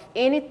eyes off of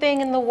anything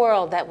in the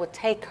world that would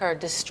take her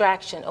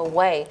distraction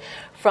away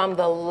from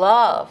the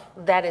love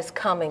that is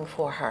coming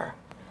for her.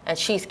 And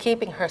she's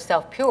keeping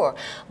herself pure.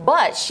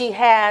 But she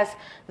has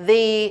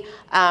the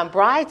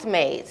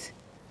bridesmaids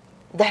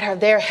that are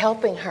there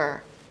helping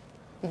her.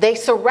 They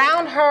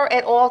surround her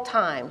at all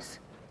times.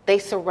 They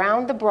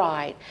surround the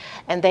bride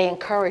and they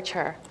encourage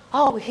her.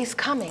 Oh, he's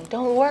coming.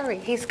 Don't worry.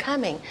 He's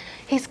coming.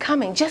 He's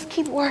coming. Just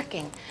keep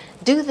working.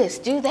 Do this,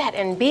 do that,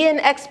 and be in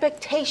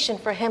expectation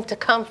for him to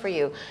come for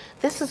you.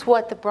 This is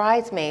what the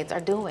bridesmaids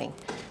are doing.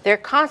 They're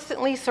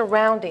constantly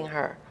surrounding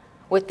her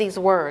with these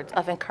words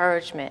of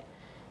encouragement.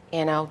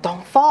 You know,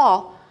 don't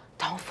fall.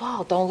 Don't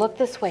fall. Don't look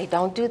this way.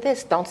 Don't do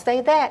this. Don't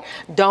say that.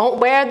 Don't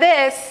wear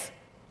this.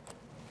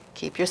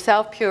 Keep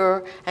yourself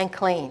pure and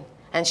clean.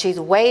 And she's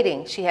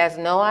waiting. She has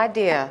no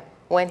idea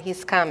when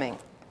he's coming.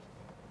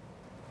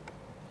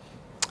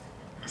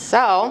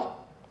 So,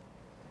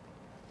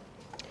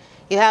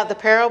 you have the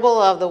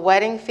parable of the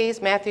wedding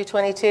feast, Matthew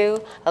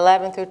 22,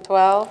 11 through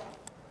 12.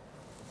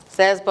 It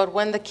says, but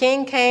when the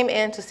king came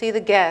in to see the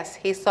guests,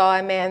 he saw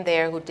a man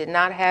there who did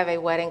not have a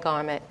wedding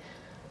garment.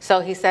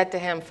 So he said to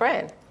him,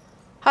 friend,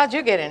 how'd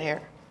you get in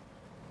here?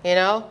 You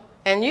know,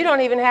 and you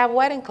don't even have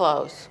wedding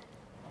clothes.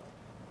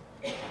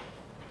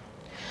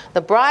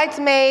 The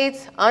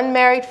bridesmaids,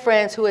 unmarried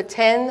friends who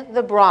attend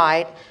the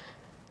bride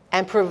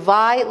and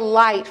provide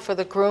light for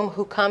the groom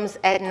who comes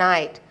at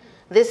night.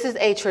 This is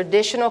a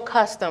traditional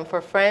custom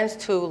for friends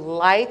to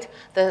light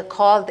it's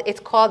called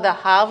the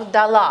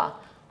Havdalah.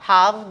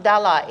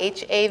 Havdalah,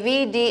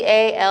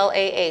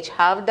 Havdalah,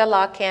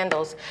 Havdalah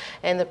candles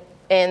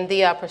in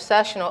the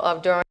processional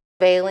of during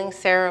the veiling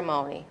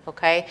ceremony.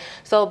 Okay,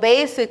 so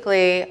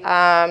basically,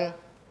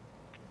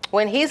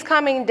 when he's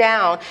coming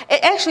down,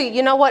 actually,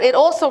 you know what? It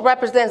also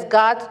represents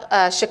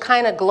God's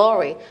Shekinah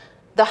glory.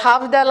 The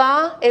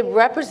Havdalah, it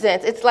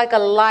represents, it's like a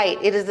light.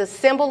 It is a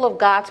symbol of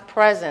God's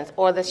presence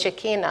or the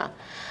Shekinah.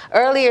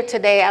 Earlier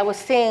today, I was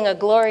seeing a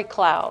glory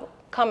cloud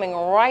coming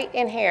right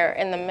in here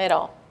in the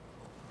middle.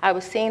 I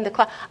was seeing the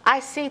cloud. I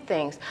see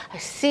things. I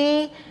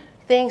see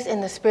things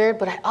in the spirit,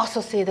 but I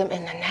also see them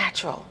in the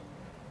natural.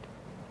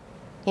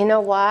 You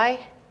know why?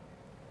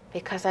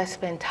 Because I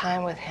spend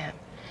time with him.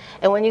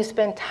 And when you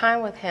spend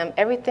time with him,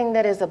 everything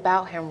that is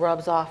about him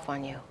rubs off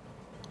on you.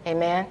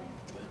 Amen?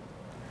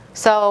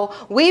 So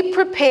we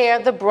prepare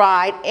the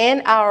bride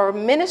in our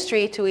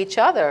ministry to each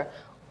other.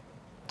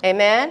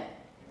 Amen?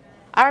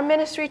 Our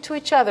ministry to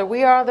each other.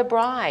 We are the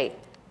bride.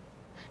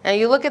 Now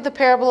you look at the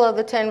parable of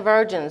the 10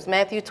 virgins,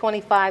 Matthew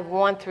 25,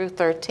 1 through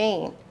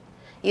 13.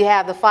 You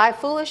have the 5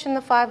 foolish and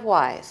the 5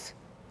 wise.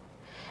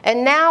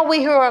 And now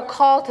we who are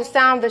called to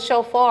sound the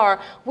shofar,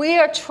 we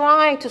are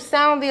trying to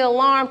sound the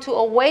alarm to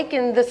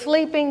awaken the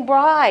sleeping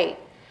bride.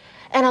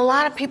 And a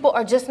lot of people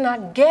are just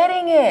not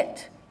getting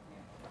it.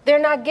 They're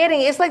not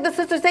getting it. It's like the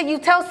sister said, you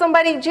tell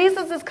somebody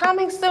Jesus is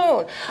coming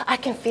soon. I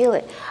can feel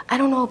it. I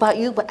don't know about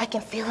you, but I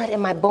can feel it in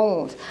my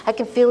bones. I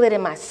can feel it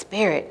in my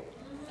spirit.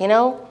 You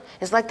know?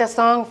 It's like that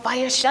song,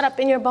 Fire Shut Up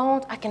in Your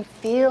Bones. I can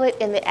feel it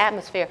in the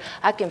atmosphere.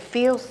 I can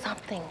feel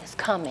something is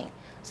coming.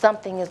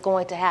 Something is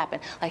going to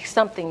happen, like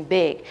something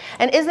big.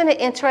 And isn't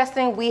it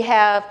interesting? We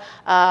have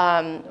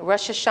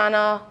Rosh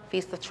Hashanah,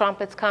 Feast of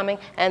Trumpets coming.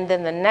 And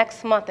then the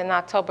next month, in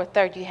October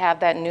 3rd, you have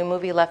that new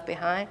movie Left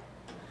Behind.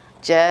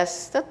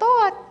 Just a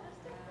thought.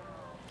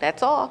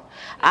 That's all.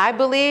 I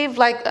believe,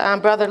 like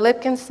Brother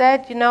Lipkin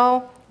said, you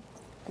know,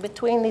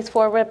 between these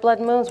 4 red blood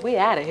moons, we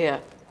out of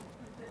here.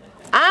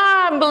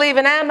 I'm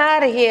believing I'm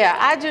out of here.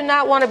 I do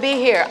not want to be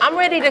here. I'm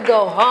ready to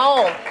go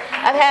home.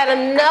 I've had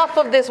enough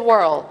of this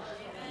world.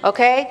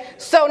 Okay?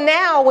 So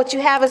now what you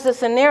have is a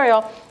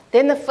scenario.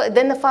 Then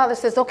the father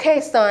says,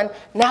 okay, son,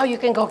 now you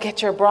can go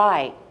get your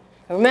bride.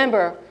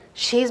 Remember,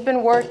 she's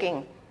been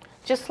working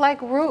just like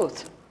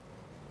Ruth.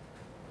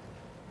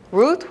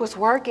 Ruth was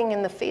working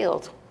in the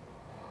field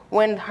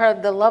when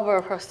the lover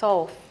of her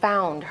soul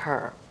found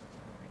her.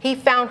 He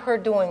found her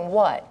doing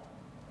what?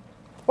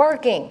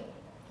 Working.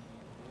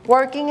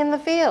 Working in the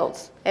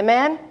fields.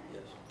 Amen?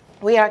 Yes.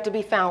 We are to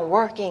be found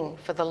working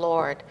for the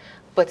Lord,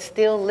 but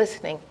still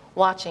listening,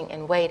 watching,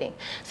 and waiting.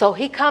 So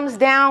he comes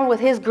down with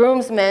his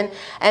groomsmen,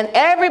 and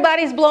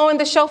everybody's blowing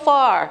the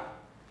shofar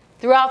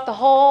throughout the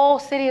whole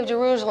city of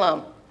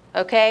Jerusalem.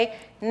 Okay?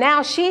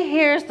 Now she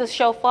hears the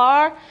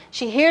shofar,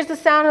 she hears the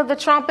sound of the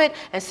trumpet,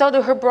 and so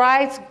do her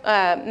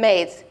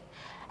bridesmaids.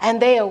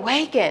 And they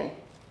awaken.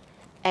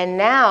 And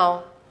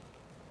now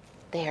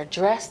they are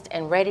dressed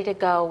and ready to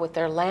go with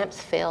their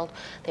lamps filled.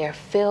 They are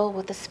filled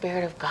with the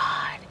Spirit of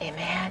God.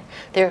 Amen.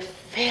 They're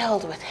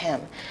filled with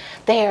him.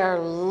 They are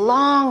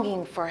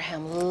longing for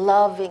him,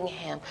 loving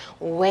him,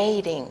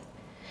 waiting.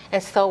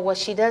 And so what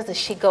she does is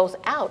she goes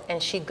out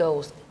and she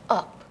goes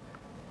up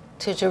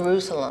to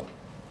Jerusalem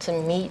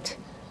to meet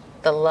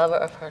the lover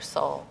of her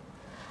soul.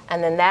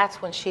 And then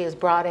that's when she is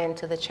brought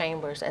into the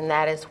chambers, and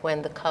that is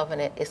when the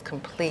covenant is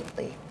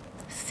completely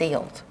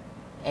sealed.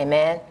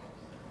 Amen.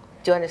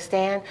 Do you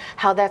understand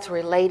how that's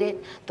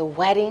related? The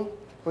wedding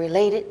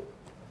related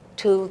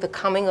to the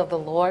coming of the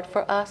Lord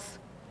for us?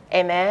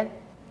 Amen?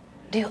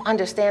 Do you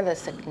understand the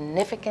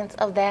significance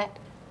of that?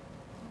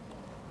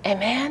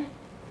 Amen?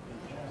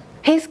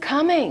 He's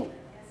coming.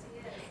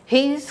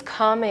 He's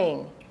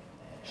coming.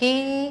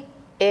 He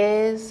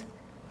is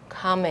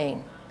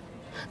coming.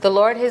 The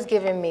Lord has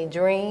given me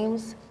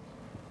dreams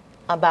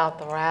about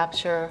the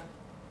rapture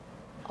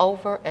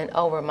over and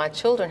over. My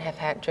children have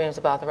had dreams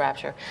about the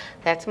rapture.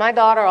 That's my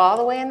daughter all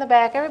the way in the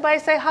back. Everybody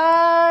say,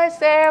 hi,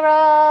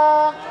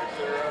 Sarah. Hi,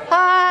 Sarah.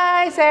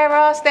 Hi,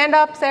 Sarah. Stand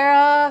up,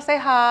 Sarah. Say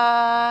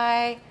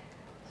hi.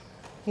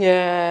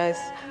 Yes.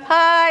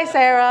 Hi,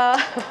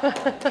 Sarah.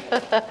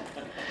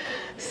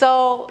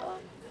 So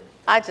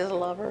I just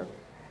love her.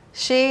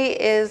 She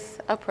is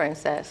a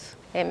princess.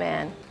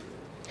 Amen.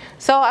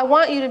 So I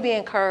want you to be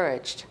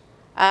encouraged.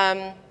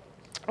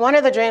 One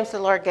of the dreams the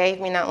Lord gave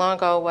me not long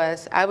ago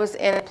was I was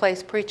in a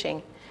place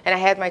preaching, and I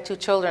had my 2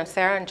 children,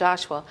 Sarah and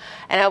Joshua,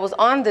 and I was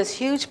on this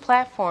huge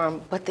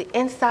platform, but the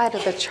inside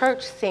of the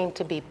church seemed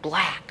to be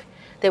black.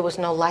 There was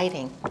no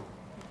lighting.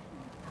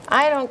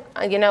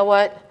 You know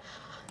what?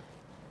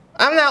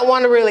 I'm not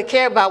one to really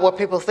care about what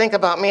people think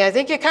about me. I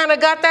think you kind of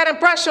got that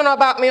impression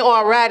about me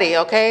already,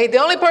 okay? The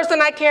only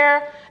person I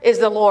care is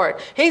the Lord.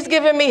 He's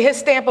given me his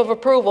stamp of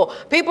approval.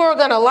 People are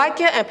going to like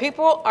you, and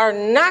people are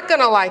not going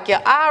to like you.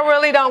 I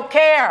really don't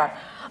care.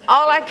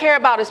 All I care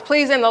about is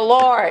pleasing the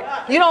Lord.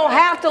 You don't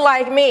have to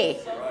like me,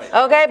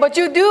 okay? But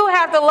you do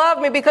have to love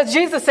me, because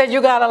Jesus said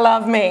you got to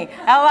love me.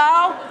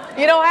 Hello?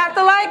 You don't have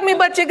to like me,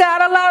 but you got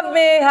to love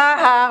me. Ha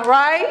ha,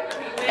 right?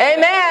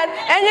 Amen.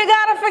 And you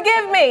got to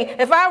forgive me.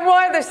 If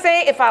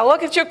I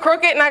look at you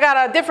crooked and I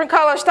got a different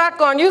color stock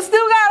on, you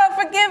still got to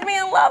forgive me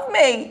and love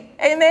me.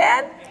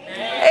 Amen.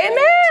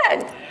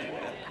 Amen.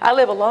 I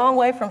live a long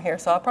way from here,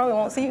 so I probably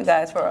won't see you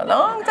guys for a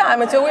long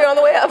time until we're on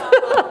the way up.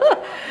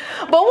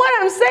 But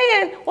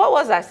what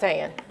was I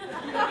saying?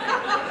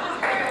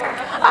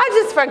 I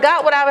just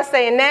forgot what I was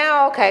saying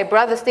now. Okay,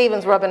 Brother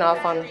Stephen's rubbing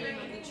off on me.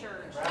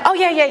 Oh,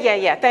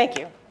 yeah. Thank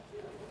you.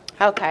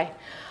 Okay.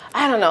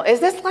 I don't know. Is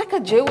this like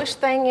a Jewish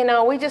thing? You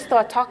know, we just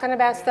start talking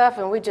about stuff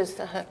and we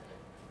just...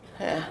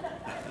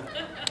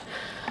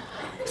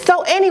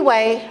 So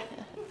anyway...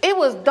 It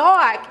was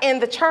dark in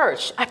the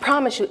church. I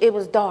promise you, it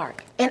was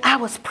dark. And I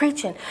was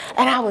preaching,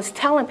 and I was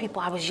telling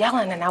people, I was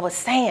yelling, and I was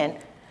saying,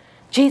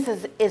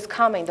 Jesus is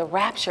coming. The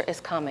rapture is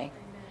coming.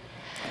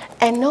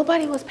 And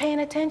nobody was paying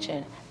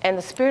attention. And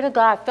the Spirit of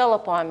God fell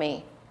upon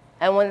me.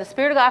 And when the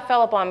Spirit of God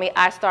fell upon me,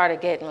 I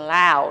started getting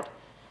loud.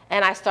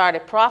 And I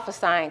started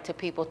prophesying to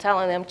people,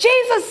 telling them,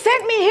 Jesus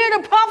sent me here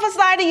to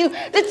prophesy to you,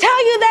 to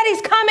tell you that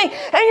he's coming,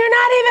 and you're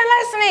not even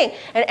listening.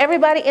 And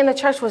everybody in the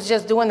church was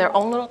just doing their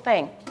own little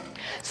thing.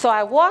 So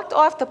I walked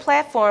off the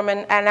platform,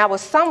 and I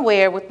was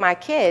somewhere with my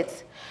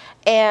kids,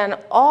 and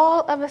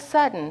all of a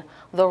sudden,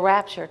 the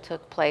rapture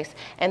took place,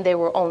 and there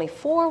were only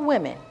 4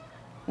 women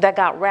that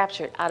got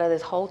raptured out of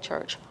this whole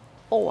church.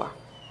 4.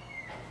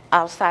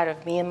 Outside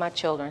of me and my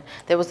children.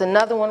 There was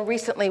another one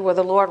recently where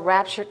the Lord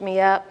raptured me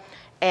up,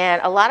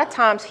 and a lot of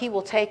times he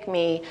will take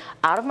me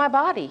out of my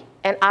body,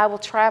 and I will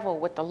travel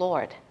with the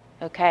Lord.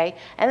 Okay?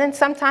 And then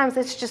sometimes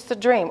it's just a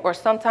dream, or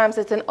sometimes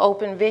it's an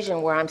open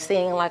vision where I'm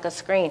seeing like a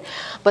screen.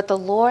 But the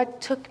Lord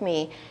took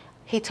me,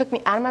 he took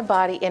me out of my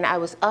body, and I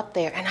was up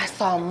there, and I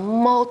saw a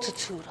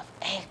multitude of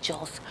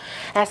angels.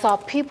 And I saw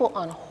people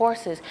on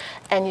horses,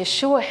 and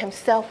Yeshua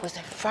himself was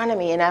in front of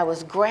me, and I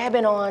was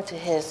grabbing on to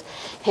his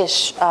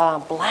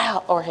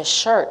blouse or his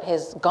shirt,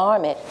 his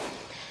garment.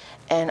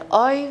 And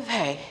oy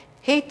vey,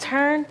 he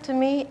turned to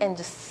me and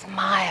just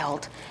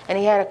smiled. And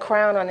he had a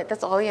crown on it.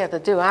 That's all he had to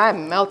do. I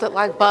melted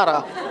like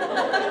butter.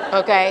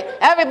 Okay?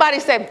 Everybody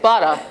say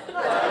butter.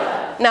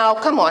 No,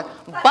 come on.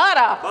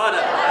 Butter.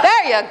 Butter.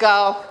 There you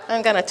go.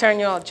 I'm going to turn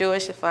you all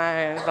Jewish if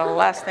it's the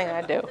last thing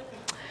I do.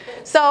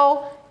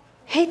 So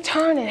he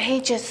turned and he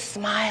just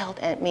smiled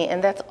at me.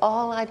 And that's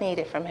all I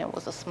needed from him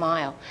was a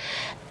smile.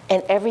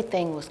 And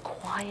everything was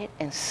quiet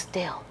and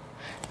still.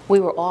 We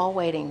were all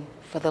waiting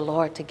for the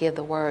Lord to give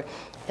the word.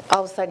 And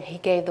all of a sudden, he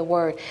gave the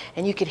word,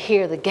 and you could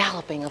hear the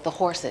galloping of the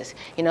horses.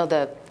 You know,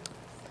 the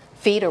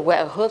feet or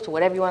hooves or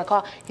whatever you want to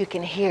call it. You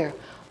can hear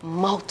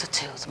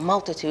multitudes,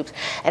 multitudes.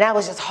 And I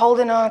was just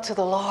holding on to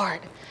the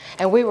Lord.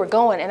 And we were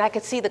going, and I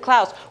could see the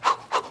clouds.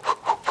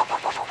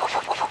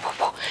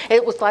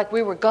 It was like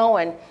we were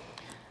going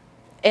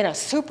in a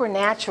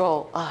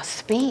supernatural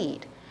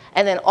speed.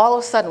 And then all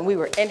of a sudden, we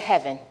were in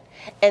heaven.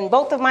 And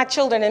both of my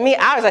children and me,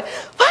 I was like,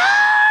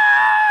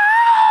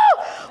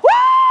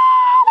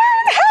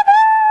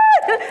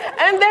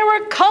 and there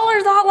were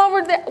colors all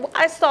over there.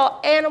 I saw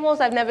animals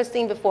I've never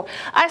seen before.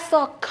 I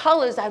saw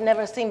colors I've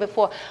never seen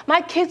before.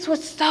 My kids were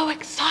so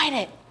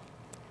excited.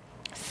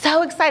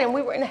 So excited.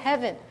 We were in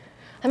heaven.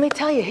 Let me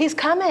tell you, he's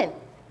coming.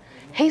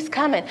 He's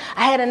coming.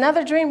 I had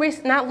another dream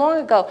not long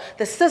ago.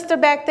 The sister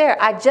back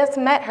there, I just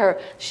met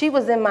her. She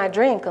was in my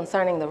dream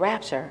concerning the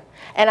rapture.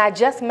 And I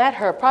just met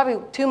her probably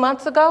 2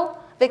 months ago,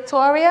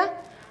 Victoria.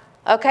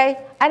 Okay,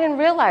 I didn't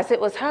realize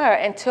it was her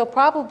until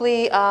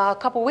probably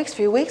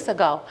few weeks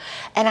ago.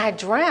 And I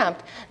dreamt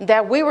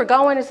that we were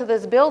going into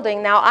this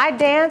building. Now, I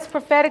dance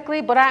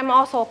prophetically, but I'm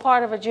also a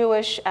part of a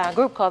Jewish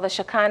group called the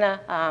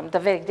Shekinah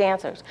Davidic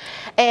Dancers.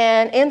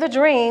 And in the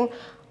dream,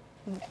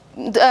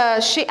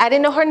 I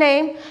didn't know her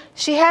name.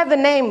 She had the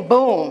name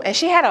Boom, and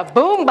she had a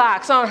boom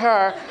box on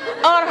her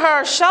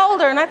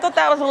shoulder, and I thought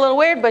that was a little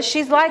weird, but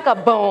she's like a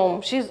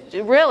boom. She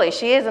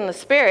is in the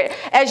spirit,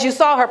 as you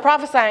saw her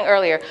prophesying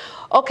earlier.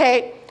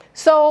 Okay,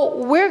 so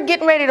we're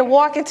getting ready to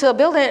walk into a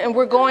building, and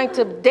we're going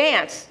to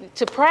dance,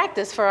 to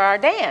practice for our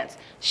dance.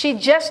 She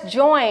just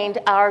joined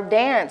our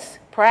dance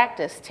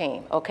practice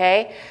team,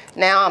 okay?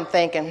 Now I'm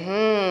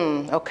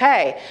thinking,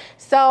 okay.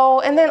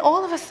 So, and then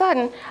all of a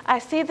sudden, I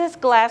see this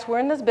glass. We're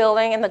in this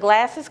building, and the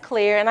glass is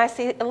clear, and I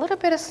see a little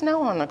bit of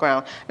snow on the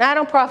ground. Now, I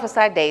don't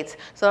prophesy dates,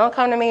 so don't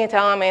come to me and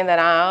tell me that,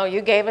 oh,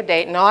 you gave a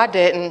date. No, I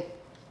didn't.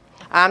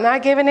 I'm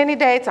not giving any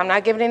dates. I'm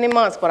not giving any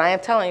months, but I am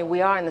telling you,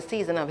 we are in the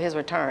season of his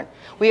return.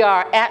 We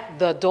are at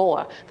the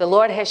door. The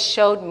Lord has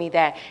showed me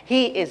that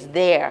he is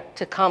there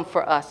to come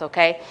for us,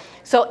 okay?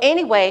 So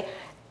anyway,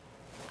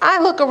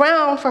 I look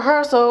around for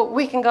her so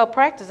we can go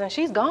practice, and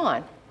she's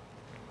gone.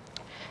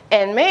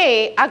 And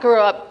me, I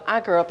grew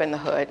up in the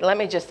hood. Let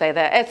me just say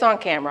that. It's on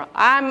camera.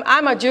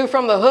 I'm a Jew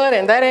from the hood,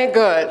 and that ain't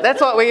good. That's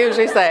what we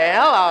usually say.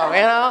 Hello,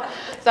 you know?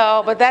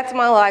 So, but that's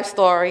my life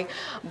story.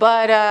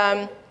 But,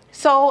 and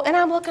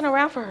I'm looking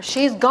around for her.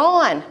 She's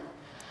gone.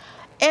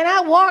 And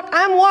I'm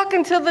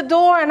walking to the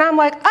door, and I'm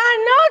like,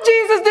 I know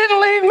Jesus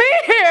didn't leave me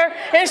here,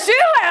 and she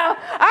left.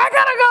 I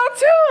gotta go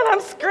too, and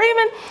I'm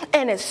screaming.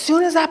 And as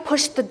soon as I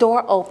pushed the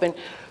door open,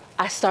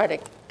 I started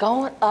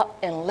going up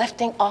and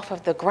lifting off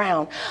of the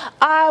ground.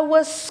 I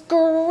was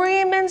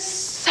screaming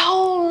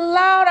so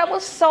loud. I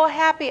was so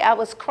happy. I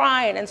was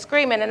crying and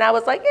screaming, and I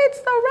was like,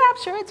 it's the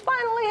rapture. It's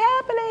finally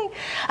happening.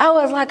 I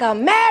was like a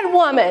mad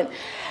woman.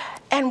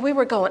 And we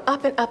were going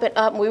up and up and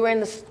up, and we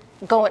were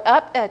going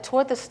up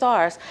toward the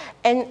stars,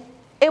 and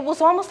it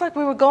was almost like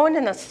we were going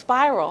in a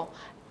spiral.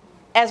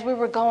 as we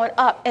were going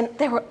up, and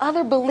there were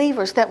other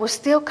believers that were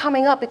still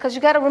coming up, because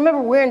you got to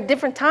remember we're in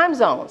different time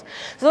zones.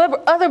 So there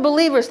were other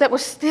believers that were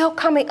still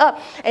coming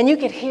up, and you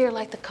could hear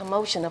like the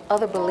commotion of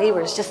other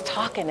believers just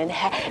talking, and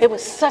it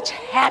was such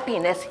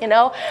happiness, you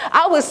know.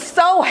 I was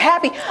so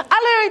happy.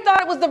 I literally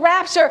thought it was the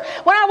rapture.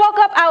 When I woke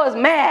up, I was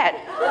mad.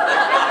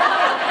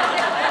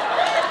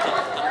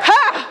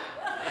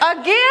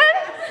 Again?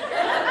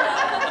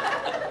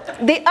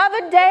 The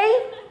other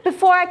day,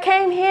 before I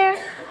came here,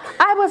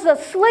 I was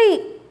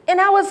asleep. And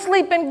I was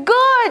sleeping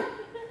good.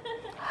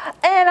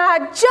 And I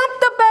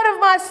jumped up out of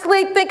my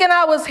sleep thinking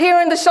I was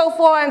hearing the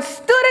shofar and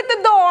stood at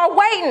the door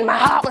waiting. My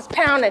heart was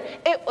pounding.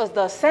 It was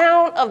the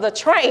sound of the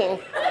train.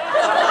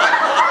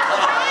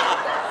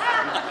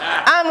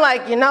 I'm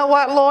like, you know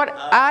what, Lord?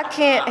 I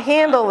can't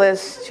handle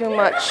this too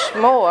much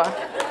more.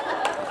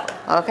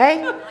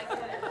 Okay?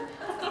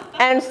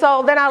 And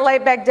so then I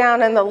laid back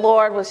down, and the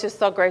Lord was just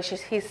so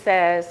gracious. He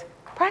says,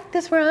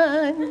 practice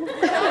run.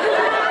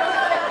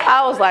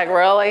 I was like,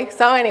 really?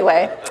 So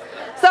anyway,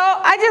 so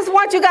I just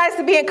want you guys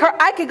to be encouraged.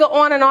 I could go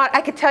on and on.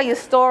 I could tell you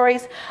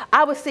stories.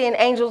 I was seeing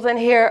angels in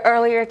here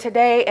earlier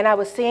today, and I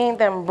was seeing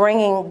them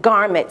bringing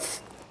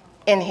garments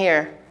in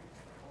here.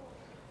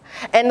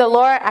 And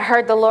I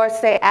heard the Lord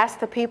say, ask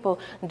the people,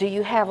 do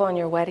you have on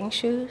your wedding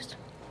shoes?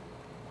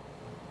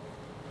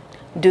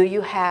 Do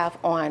you have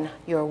on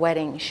your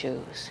wedding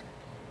shoes?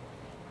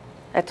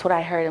 That's what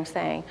I heard him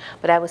saying.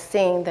 But I was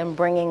seeing them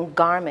bringing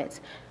garments.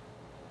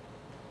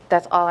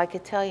 That's all I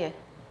could tell you.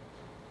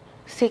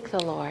 Seek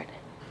the Lord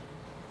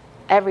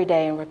every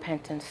day in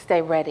repentance.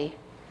 Stay ready.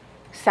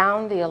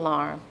 Sound the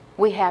alarm.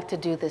 We have to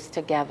do this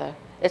together.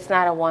 It's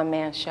not a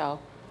one-man show.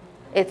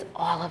 It's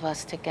all of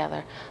us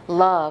together.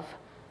 Love,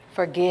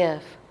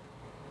 forgive.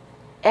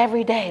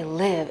 Every day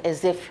live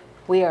as if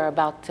we are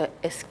about to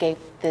escape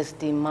this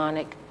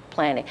demonic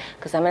planet.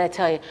 Because I'm going to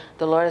tell you,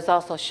 the Lord has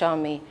also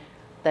shown me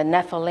the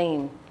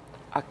Nephilim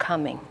are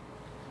coming.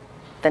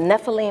 The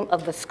Nephilim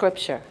of the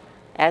scripture.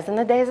 As in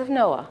the days of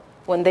Noah,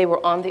 when they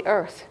were on the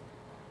earth.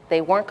 They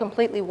weren't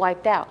completely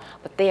wiped out,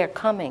 but they are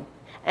coming.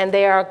 And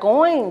they are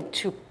going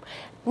to,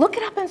 look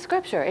it up in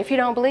scripture if you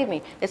don't believe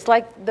me. It's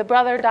like the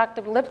brother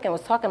Dr. Lipkin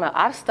was talking about.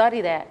 I've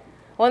studied that.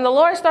 When the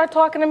Lord started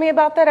talking to me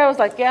about that, I was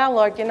like, yeah,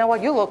 Lord, you know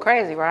what? You a little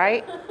crazy,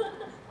 right?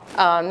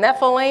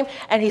 Nephilim.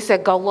 And he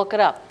said, go look it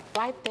up.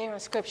 Right there in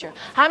scripture.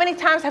 How many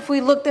times have we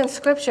looked in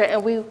scripture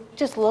and we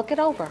just look it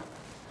over?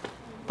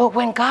 But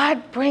when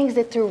God brings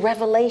it through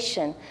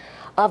revelation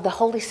of the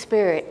Holy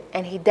Spirit,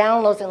 and he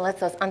downloads and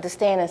lets us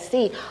understand and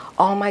see,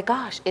 oh my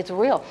gosh, it's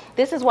real.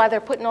 This is why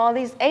they're putting all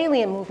these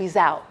alien movies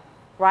out,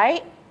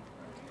 right?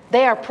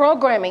 They are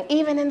programming,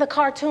 even in the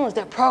cartoons,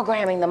 they're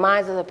programming the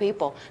minds of the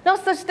people. No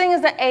such thing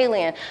as an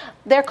alien.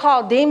 They're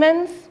called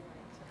demons,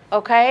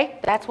 okay?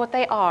 That's what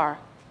they are.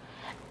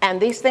 And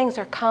these things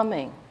are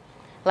coming.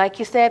 Like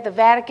you said, the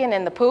Vatican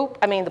and the Pope.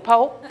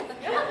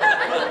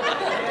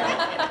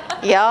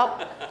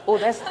 Yep. Oh,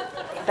 that's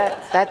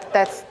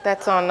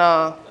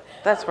on,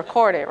 that's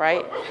recorded,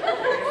 right?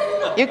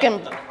 You can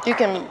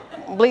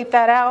bleep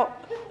that out.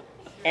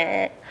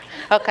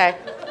 Okay.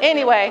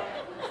 Anyway,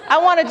 I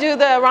want to do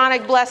the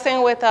Aaronic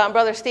blessing with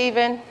Brother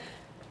Stephen,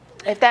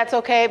 if that's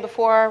okay.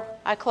 Before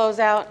I close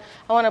out,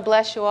 I want to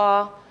bless you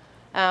all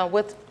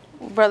with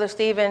Brother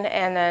Stephen,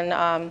 and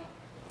then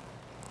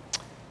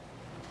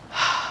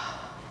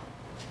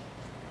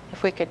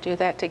if we could do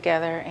that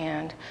together.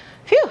 And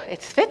phew,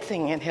 it's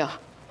fitting in here.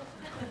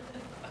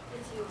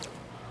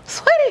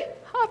 Sweaty,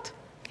 hot.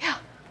 Yeah.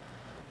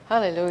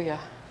 Hallelujah.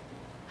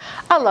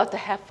 I love to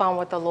have fun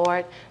with the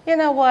Lord. You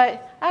know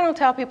what? I don't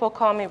tell people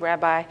call me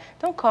Rabbi.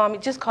 Don't call me,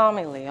 just call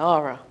me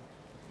Leora.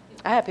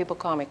 I have people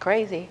call me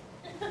crazy,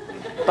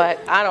 but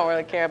I don't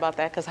really care about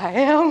that because I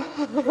am.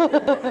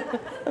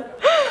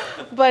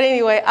 But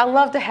anyway, I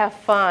love to have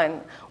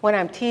fun when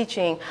I'm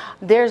teaching.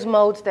 There's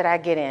modes that I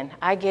get in.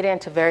 I get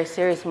into very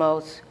serious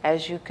modes.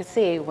 As you can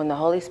see, when the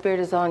Holy Spirit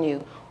is on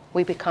you,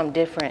 we become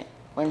different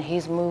when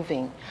he's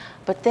moving.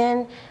 But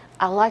then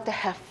I like to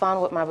have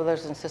fun with my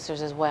brothers and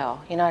sisters as well.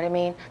 You know what I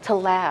mean? To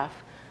laugh,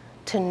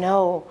 to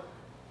know,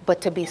 but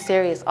to be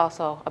serious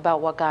also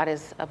about what God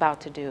is about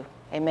to do.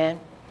 Amen?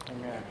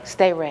 Amen.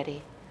 Stay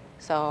ready.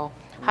 So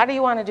how do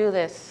you want to do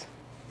this?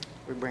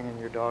 We're bringing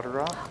your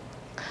daughter up.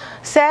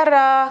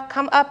 Sarah,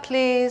 come up,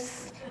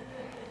 please.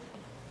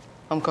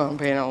 I'm going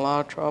to be in a lot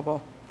of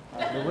trouble.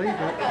 I believe it.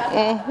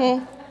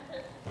 Mm-hmm.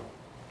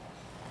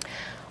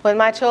 When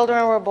my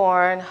children were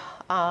born,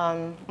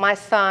 my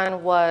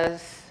son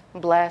was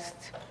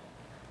blessed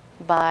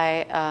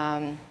by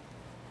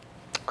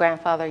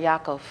grandfather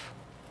Yaakov,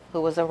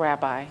 who was a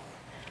rabbi.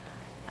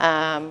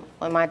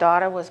 When my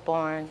daughter was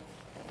born,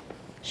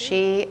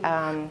 she,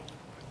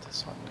 Put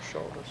this on your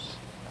shoulders.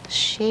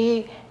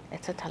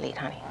 It's a talit,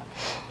 honey.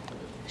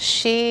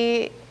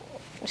 She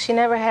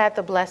never had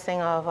the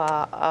blessing of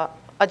a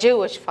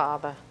Jewish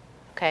father,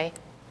 okay?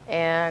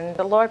 And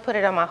the Lord put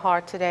it on my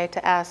heart today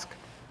to ask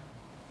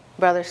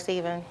Brother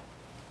Stephen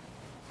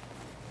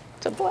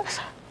to bless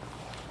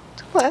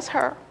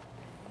her,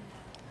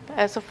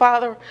 as a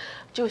father,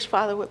 Jewish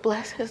father would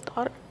bless his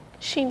daughter.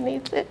 She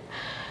needs it.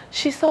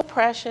 She's so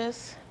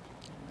precious,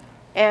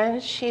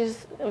 and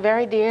she's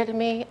very dear to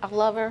me. I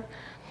love her.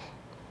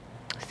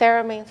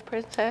 Sarah means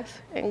princess,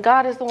 and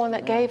God is the one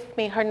that gave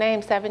me her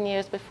name 7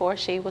 years before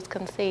she was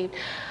conceived.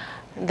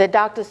 The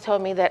doctors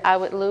told me that I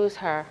would lose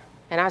her,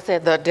 and I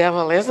said, the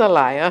devil is a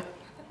liar.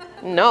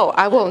 No,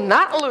 I will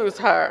not lose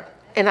her,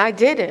 and I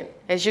didn't.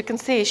 As you can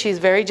see, she's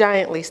very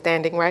giantly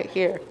standing right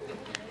here,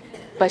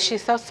 but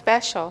she's so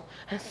special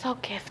and so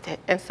gifted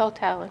and so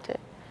talented.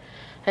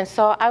 And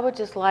so I would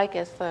just like,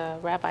 as the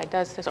rabbi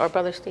does this, or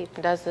Brother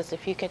Stephen does this,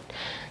 if you could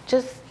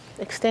just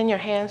extend your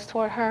hands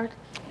toward her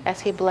as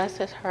he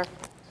blesses her.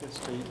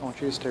 Sister, I want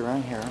you to stay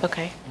right here.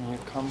 Okay. And you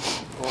come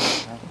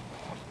forward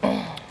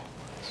here.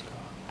 Let's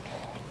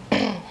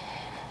go.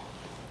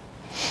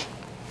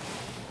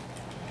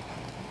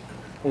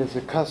 It is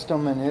a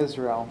custom in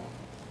Israel.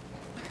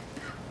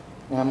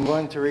 And I'm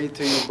going to read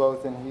to you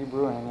both in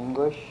Hebrew and in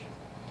English.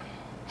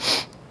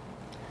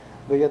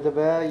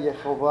 וידבר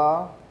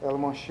יהוה אל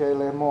משה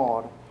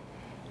לאמור.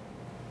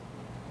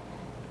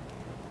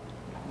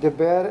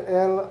 דבר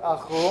אל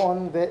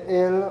אהרון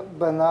ואל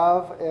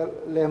בניו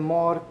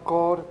לאמור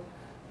כה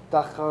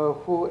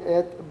תכרהו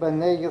את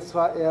בני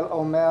ישראל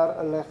אומר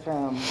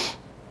לכם.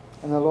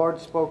 And the Lord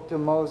spoke to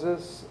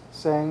Moses,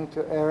 saying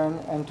to Aaron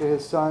and to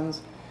his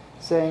sons,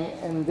 saying,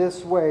 in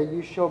this way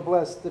you shall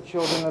bless the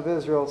children of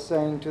Israel,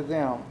 saying to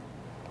them.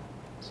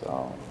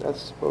 So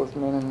that's both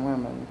men and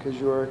women, because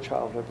you are a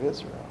child of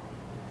Israel.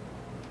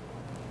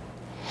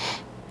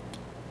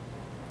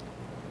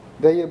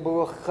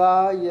 ויבורך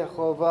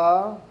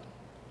יהוה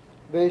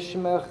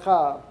וישמרך.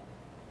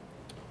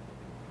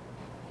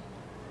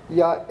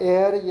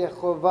 יאר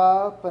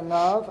יהוה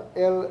פניו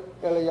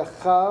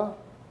אליך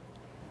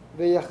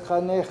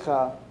ויחנך.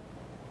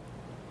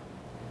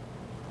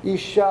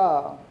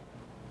 אישה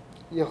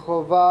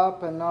יהוה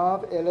פניו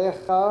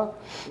אליך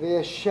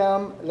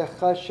וישם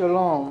לך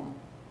שלום.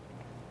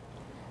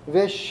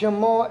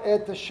 ושמו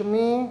את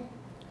שמי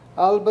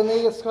על בני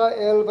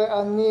ישראל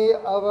ואני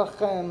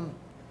אברכם.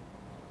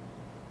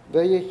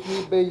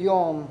 ויהי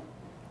ביום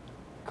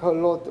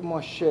קולות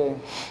משה.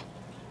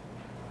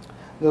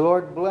 The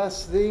Lord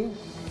bless thee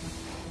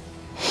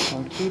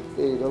and keep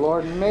thee. The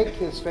Lord make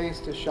his face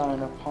to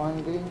shine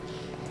upon thee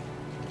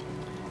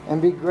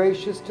and be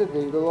gracious to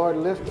thee. The Lord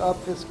lift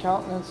up his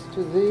countenance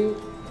to thee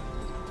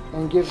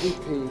and give thee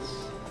peace.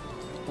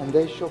 And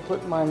they shall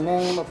put my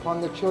name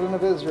upon the children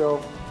of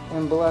Israel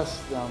and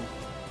bless them.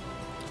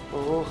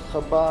 Baruch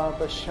haba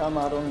b'shem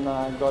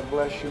Adonai. God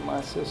bless you,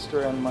 my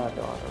sister and my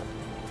daughter.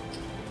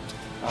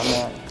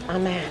 Amen.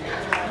 Amen.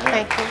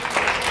 Thank you.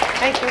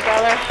 Thank you,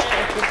 brother.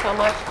 Thank you so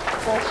much.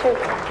 Bless you.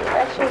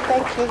 Bless you.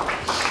 Thank you.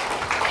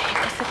 Okay, you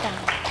can sit down.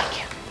 Thank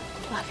you.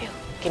 Love you.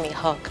 Give me a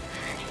hug.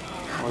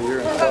 Oh,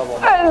 you're in trouble.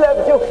 I love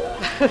you.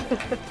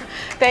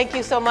 Thank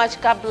you so much.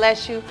 God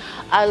bless you.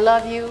 I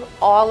love you,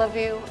 all of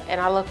you,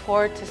 and I look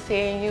forward to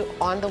seeing you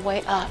on the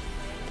way up.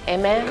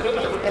 Amen.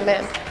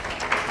 Amen.